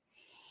 Yes.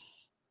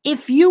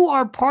 If you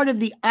are part of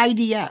the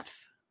IDF,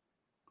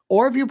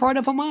 or if you're part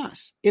of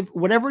Hamas, if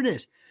whatever it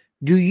is,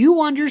 do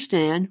you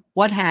understand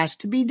what has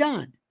to be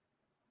done?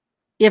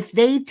 If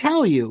they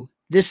tell you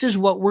this is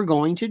what we're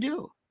going to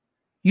do,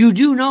 you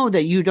do know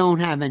that you don't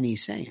have any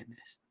say in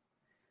this.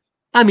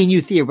 I mean,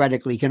 you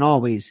theoretically can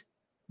always,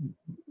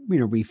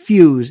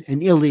 refuse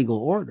an illegal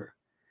order.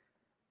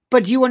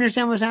 But do you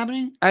understand what's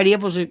happening?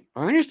 IDF will say,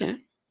 I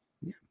understand.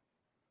 Yeah.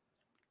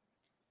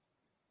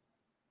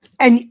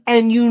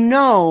 And you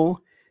know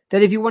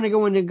that if you want to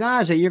go into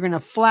Gaza, you're going to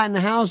flatten the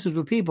houses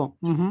with people.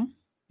 Mm-hmm.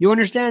 You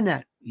understand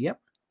that? Yep.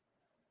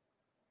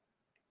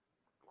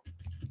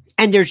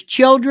 And there's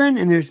children,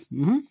 and there's,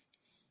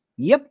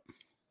 yep.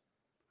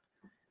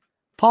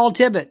 Paul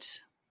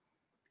Tibbets,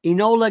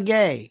 Enola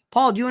Gay.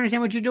 Paul, do you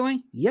understand what you're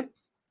doing? Yep.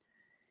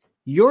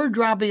 You're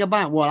dropping a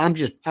bomb. Well, I'm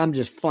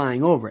just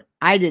flying over it.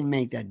 I didn't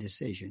make that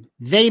decision.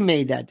 They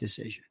made that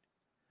decision.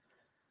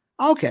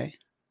 Okay.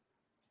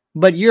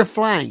 But you're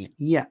flying it.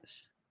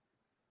 Yes.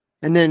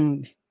 And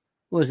then,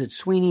 what was it,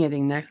 Sweeney?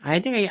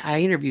 I think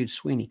I interviewed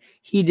Sweeney.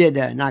 He did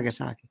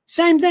Nagasaki.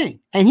 Same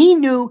thing. And he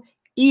knew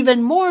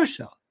even more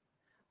so.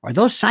 Are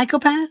those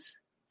psychopaths?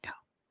 No.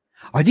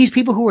 Are these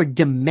people who are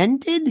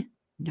demented?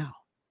 No.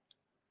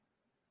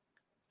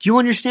 Do you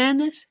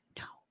understand this?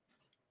 No.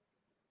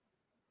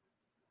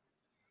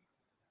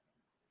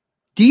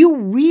 Do you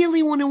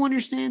really want to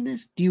understand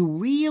this? Do you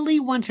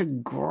really want to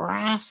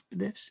grasp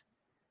this?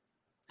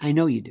 I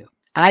know you do.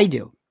 I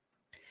do.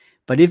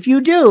 But if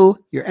you do,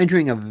 you're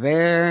entering a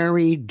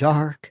very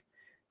dark,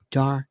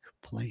 dark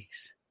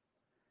place.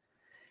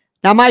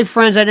 Now, my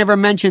friends, I never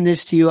mentioned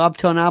this to you up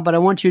till now, but I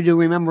want you to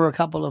remember a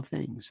couple of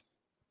things.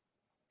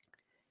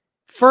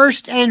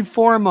 First and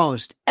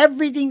foremost,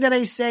 everything that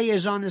I say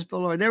is on this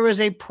below. There is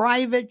a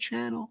private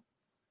channel.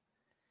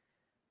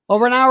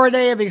 Over an hour a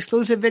day of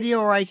exclusive video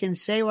where I can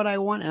say what I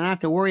want and I don't have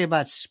to worry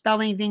about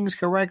spelling things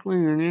correctly.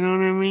 You know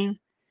what I mean?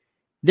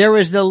 There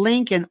is the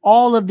link, and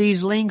all of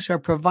these links are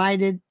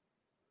provided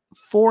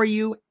for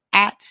you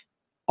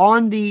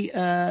on the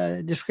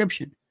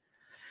description.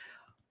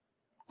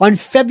 On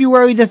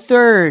February the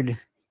 3rd,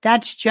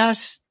 that's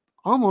just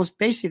almost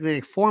basically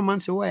like 4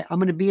 months away. I'm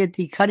going to be at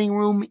the Cutting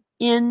Room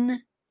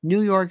in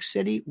New York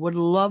City. Would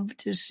love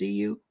to see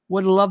you.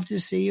 Would love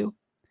to see you.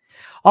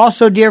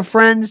 Also, dear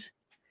friends,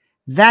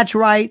 that's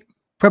right.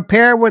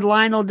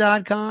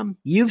 Preparewithlionel.com.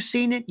 You've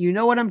seen it. You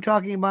know what I'm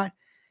talking about.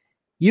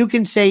 You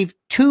can save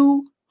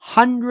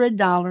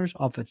 $200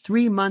 off a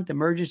 3-month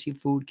emergency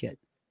food kit.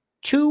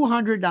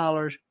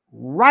 $200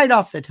 right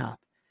off the top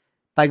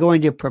by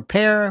going to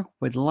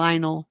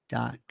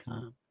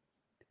preparewithlionel.com.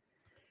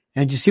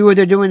 And you see what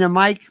they're doing to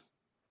Mike?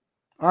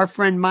 Our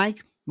friend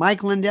Mike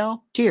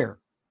Lindell? Dear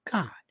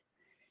God,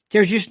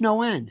 there's just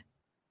no end.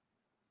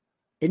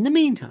 In the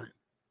meantime,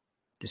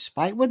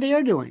 despite what they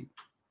are doing,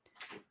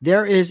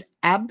 there is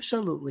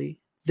absolutely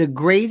the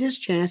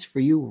greatest chance for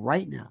you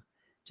right now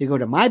to go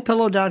to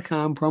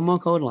mypillow.com,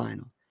 promo code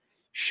Lionel.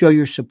 Show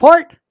your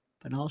support,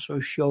 but also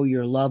show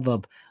your love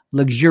of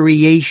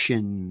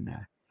luxuriation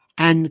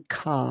and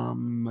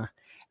calm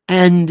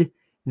and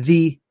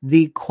the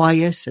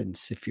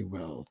quiescence, if you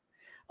will,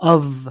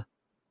 of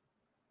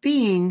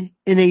being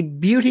in a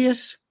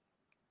beauteous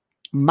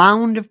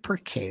mound of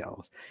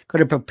percales. Go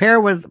to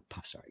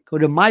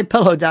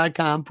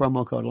mypillow.com,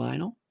 promo code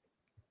Lionel.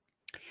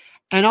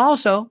 And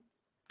also,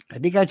 I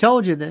think I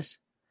told you this,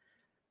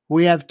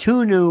 we have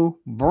 2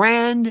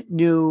 brand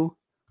new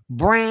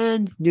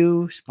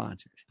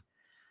sponsors.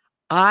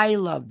 I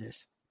love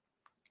this.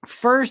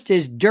 First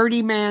is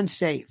Dirty Man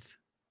Safe.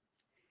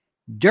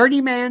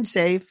 Dirty Man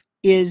Safe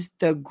is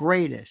the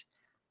greatest.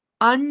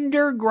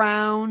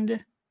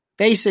 Underground,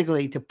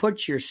 basically to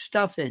put your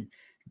stuff in.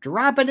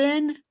 Drop it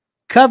in,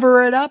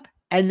 cover it up,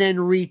 and then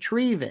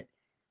retrieve it.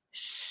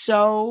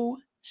 So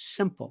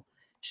simple.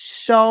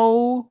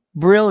 So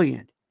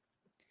brilliant.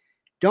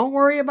 Don't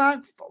worry about,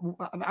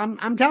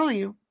 I'm telling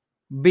you,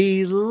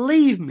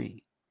 believe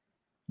me,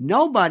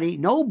 no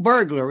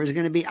burglar is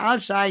going to be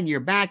outside in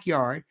your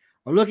backyard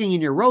or looking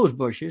in your rose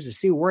bushes to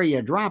see where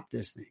you dropped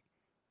this thing.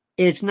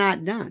 It's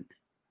not done.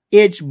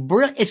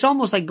 It's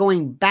almost like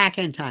going back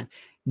in time.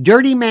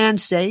 Dirty Man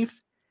Safe.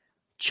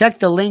 Check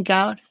the link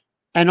out.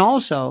 And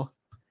also,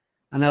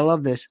 And I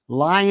love this.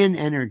 Lion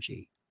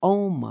energy.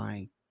 Oh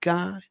my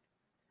God.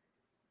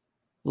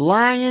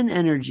 Lion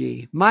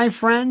energy. My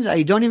friends,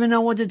 I don't even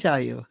know what to tell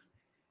you.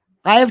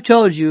 I have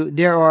told you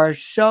there are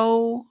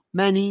so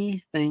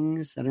many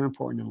things that are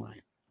important in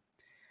life.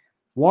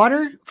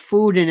 Water,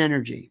 food, and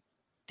energy.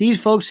 These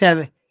folks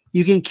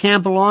you can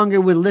camp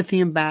longer with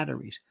lithium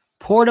batteries,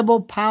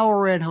 portable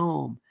power at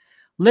home,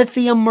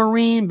 lithium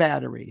marine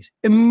batteries,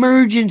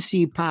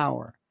 emergency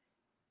power.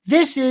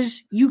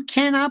 You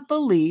cannot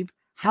believe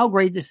how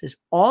great this is.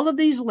 All of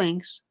these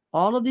links,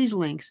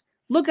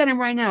 look at them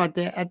right now at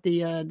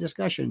the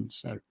discussion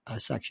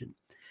section.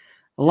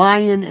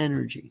 Lion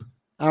energy.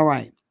 All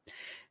right.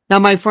 Now,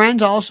 my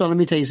friends, also, let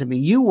me tell you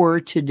something. You were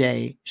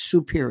today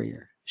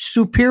superior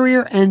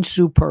and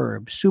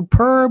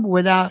superb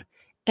without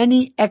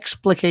any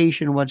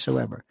explication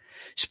whatsoever.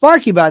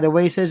 Sparky, by the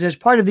way, says as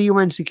part of the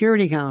UN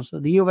Security Council,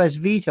 the U.S.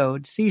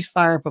 vetoed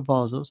ceasefire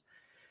proposals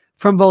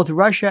from both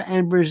Russia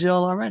and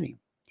Brazil already.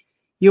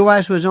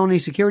 U.S. was only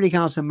Security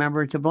Council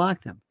member to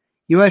block them.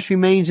 U.S.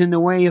 remains in the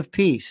way of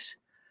peace.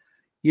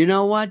 You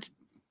know what,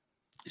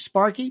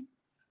 Sparky?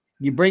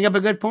 You bring up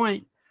a good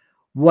point.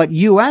 What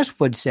U.S.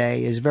 would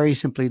say is very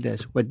simply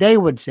this. What they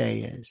would say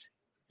is,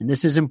 and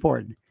this is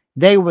important,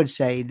 they would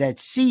say that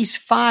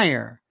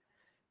ceasefire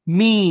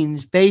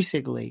means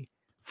basically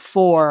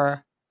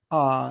for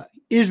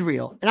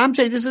Israel, and I'm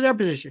saying this is their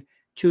position,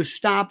 to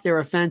stop their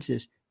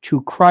offenses,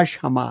 to crush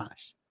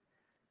Hamas.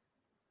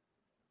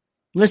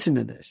 Listen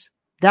to this.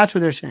 That's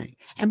what they're saying.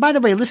 And by the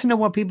way, listen to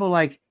what people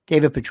like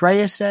David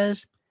Petraeus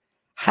says,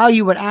 how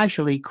you would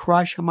actually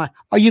crush Hamas.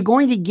 Are you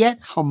going to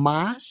get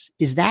Hamas?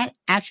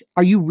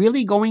 Are you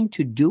really going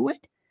to do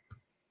it?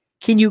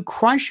 Can you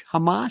crush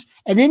Hamas?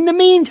 And in the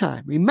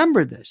meantime,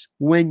 remember this,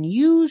 when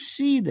you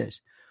see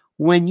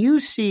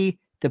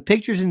the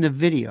pictures in the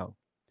video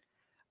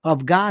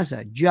of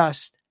Gaza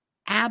just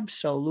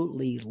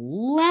absolutely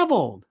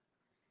leveled,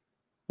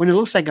 when it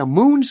looks like a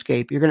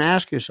moonscape, you're going to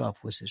ask yourself,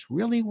 was this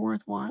really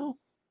worthwhile?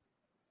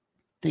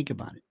 Think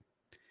about it.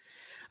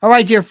 All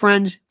right, dear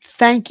friends,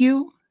 thank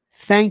you.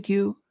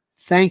 No.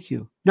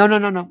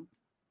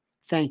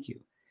 Thank you.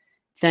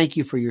 Thank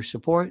you for your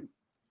support.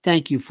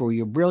 Thank you for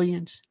your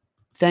brilliance.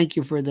 Thank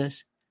you for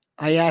this.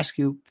 I ask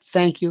you,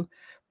 thank you.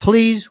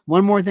 Please,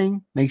 one more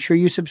thing, make sure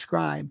you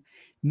subscribe.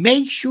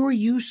 Make sure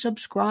you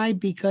subscribe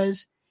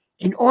because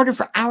in order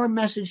for our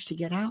message to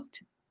get out,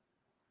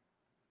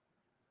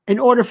 in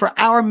order for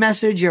our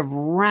message of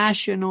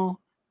rational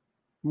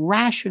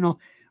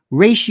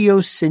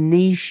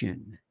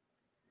ratiocination,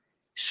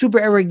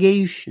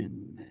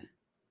 supererogation,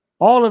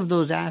 all of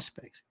those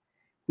aspects,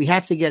 we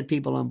have to get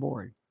people on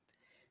board.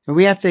 And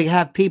we have to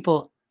have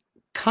people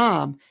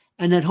calm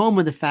and at home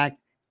with the fact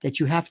that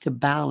you have to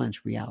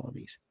balance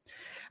realities.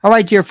 All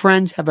right, dear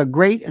friends, have a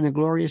great and a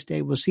glorious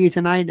day. We'll see you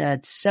tonight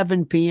at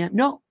 7 p.m.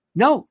 No.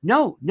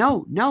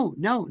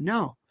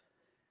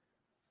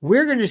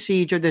 We're going to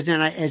see each other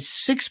tonight at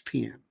 6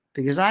 p.m.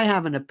 because I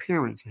have an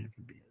appearance I have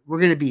to be at. We're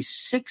going to be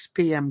 6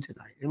 p.m.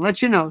 tonight. And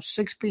let you know,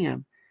 6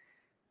 p.m.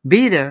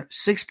 Be there,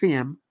 6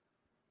 p.m.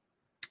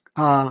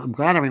 I'm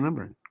glad I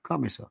remembered.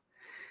 Caught myself.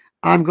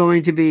 I'm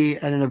going to be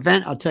at an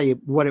event. I'll tell you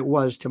what it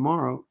was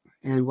tomorrow.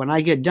 And when I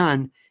get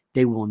done,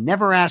 they will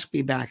never ask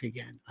me back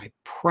again. I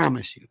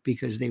promise you,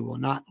 because they will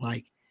not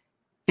like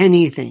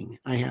anything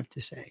I have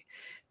to say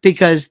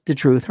because the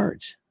truth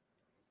hurts.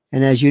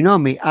 And as you know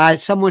me,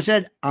 someone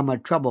said I'm a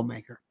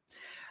troublemaker.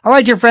 All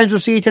right, dear friends,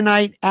 we'll see you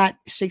tonight at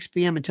 6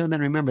 p.m. Until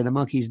then, remember, the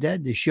monkey's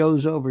dead. The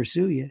show's over.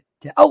 Sue you.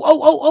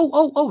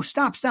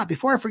 Stop.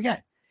 Before I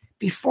forget.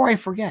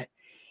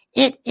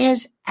 It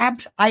is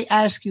I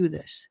ask you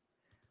this.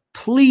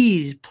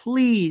 Please,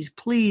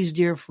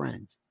 dear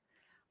friends.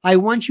 I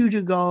want you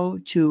to go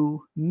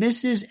to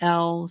Mrs.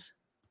 L's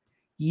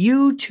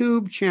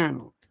YouTube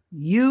channel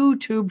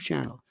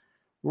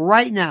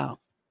right now.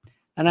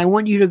 And I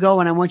want you to go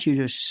and I want you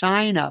to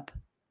sign up.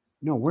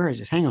 No, where is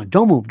this? Hang on.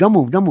 Don't move.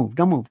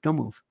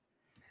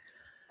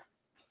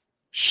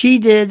 She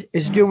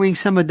is doing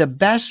some of the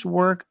best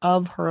work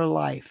of her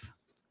life.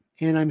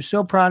 And I'm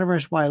so proud of her.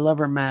 That's why I love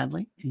her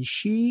madly. And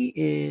she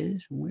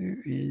is, where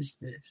is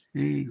this?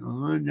 Hang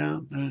on,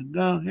 don't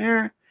go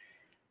here.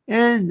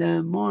 In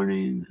the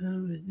morning.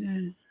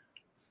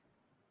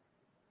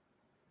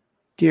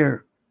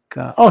 Dear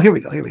God. Oh, here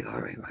we go.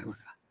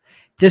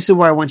 This is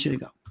where I want you to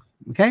go.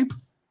 Okay?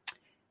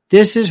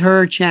 This is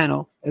her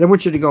channel. And I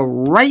want you to go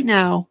right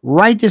now,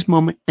 right this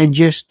moment, and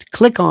just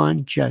click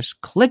on,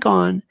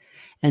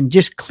 and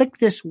just click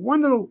this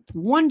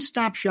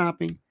one-stop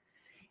shopping,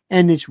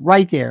 and it's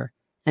right there.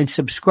 And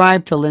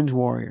subscribe to Lynn's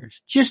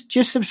Warriors. Just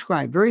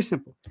subscribe. Very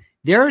simple.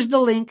 There's the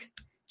link.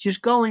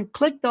 Just go and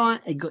click on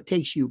it. It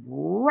takes you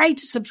right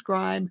to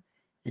subscribe,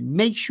 and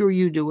make sure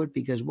you do it,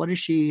 because what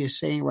she is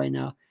saying right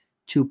now,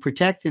 to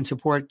protect and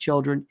support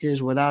children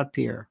is without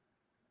peer.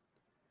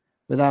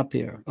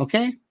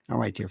 Okay? All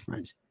right, dear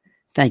friends.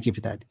 Thank you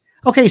for that.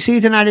 Okay, see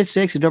you tonight at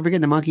 6. And don't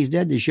forget, the monkey's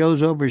dead. The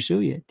show's over.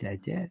 Sue you.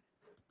 Dead.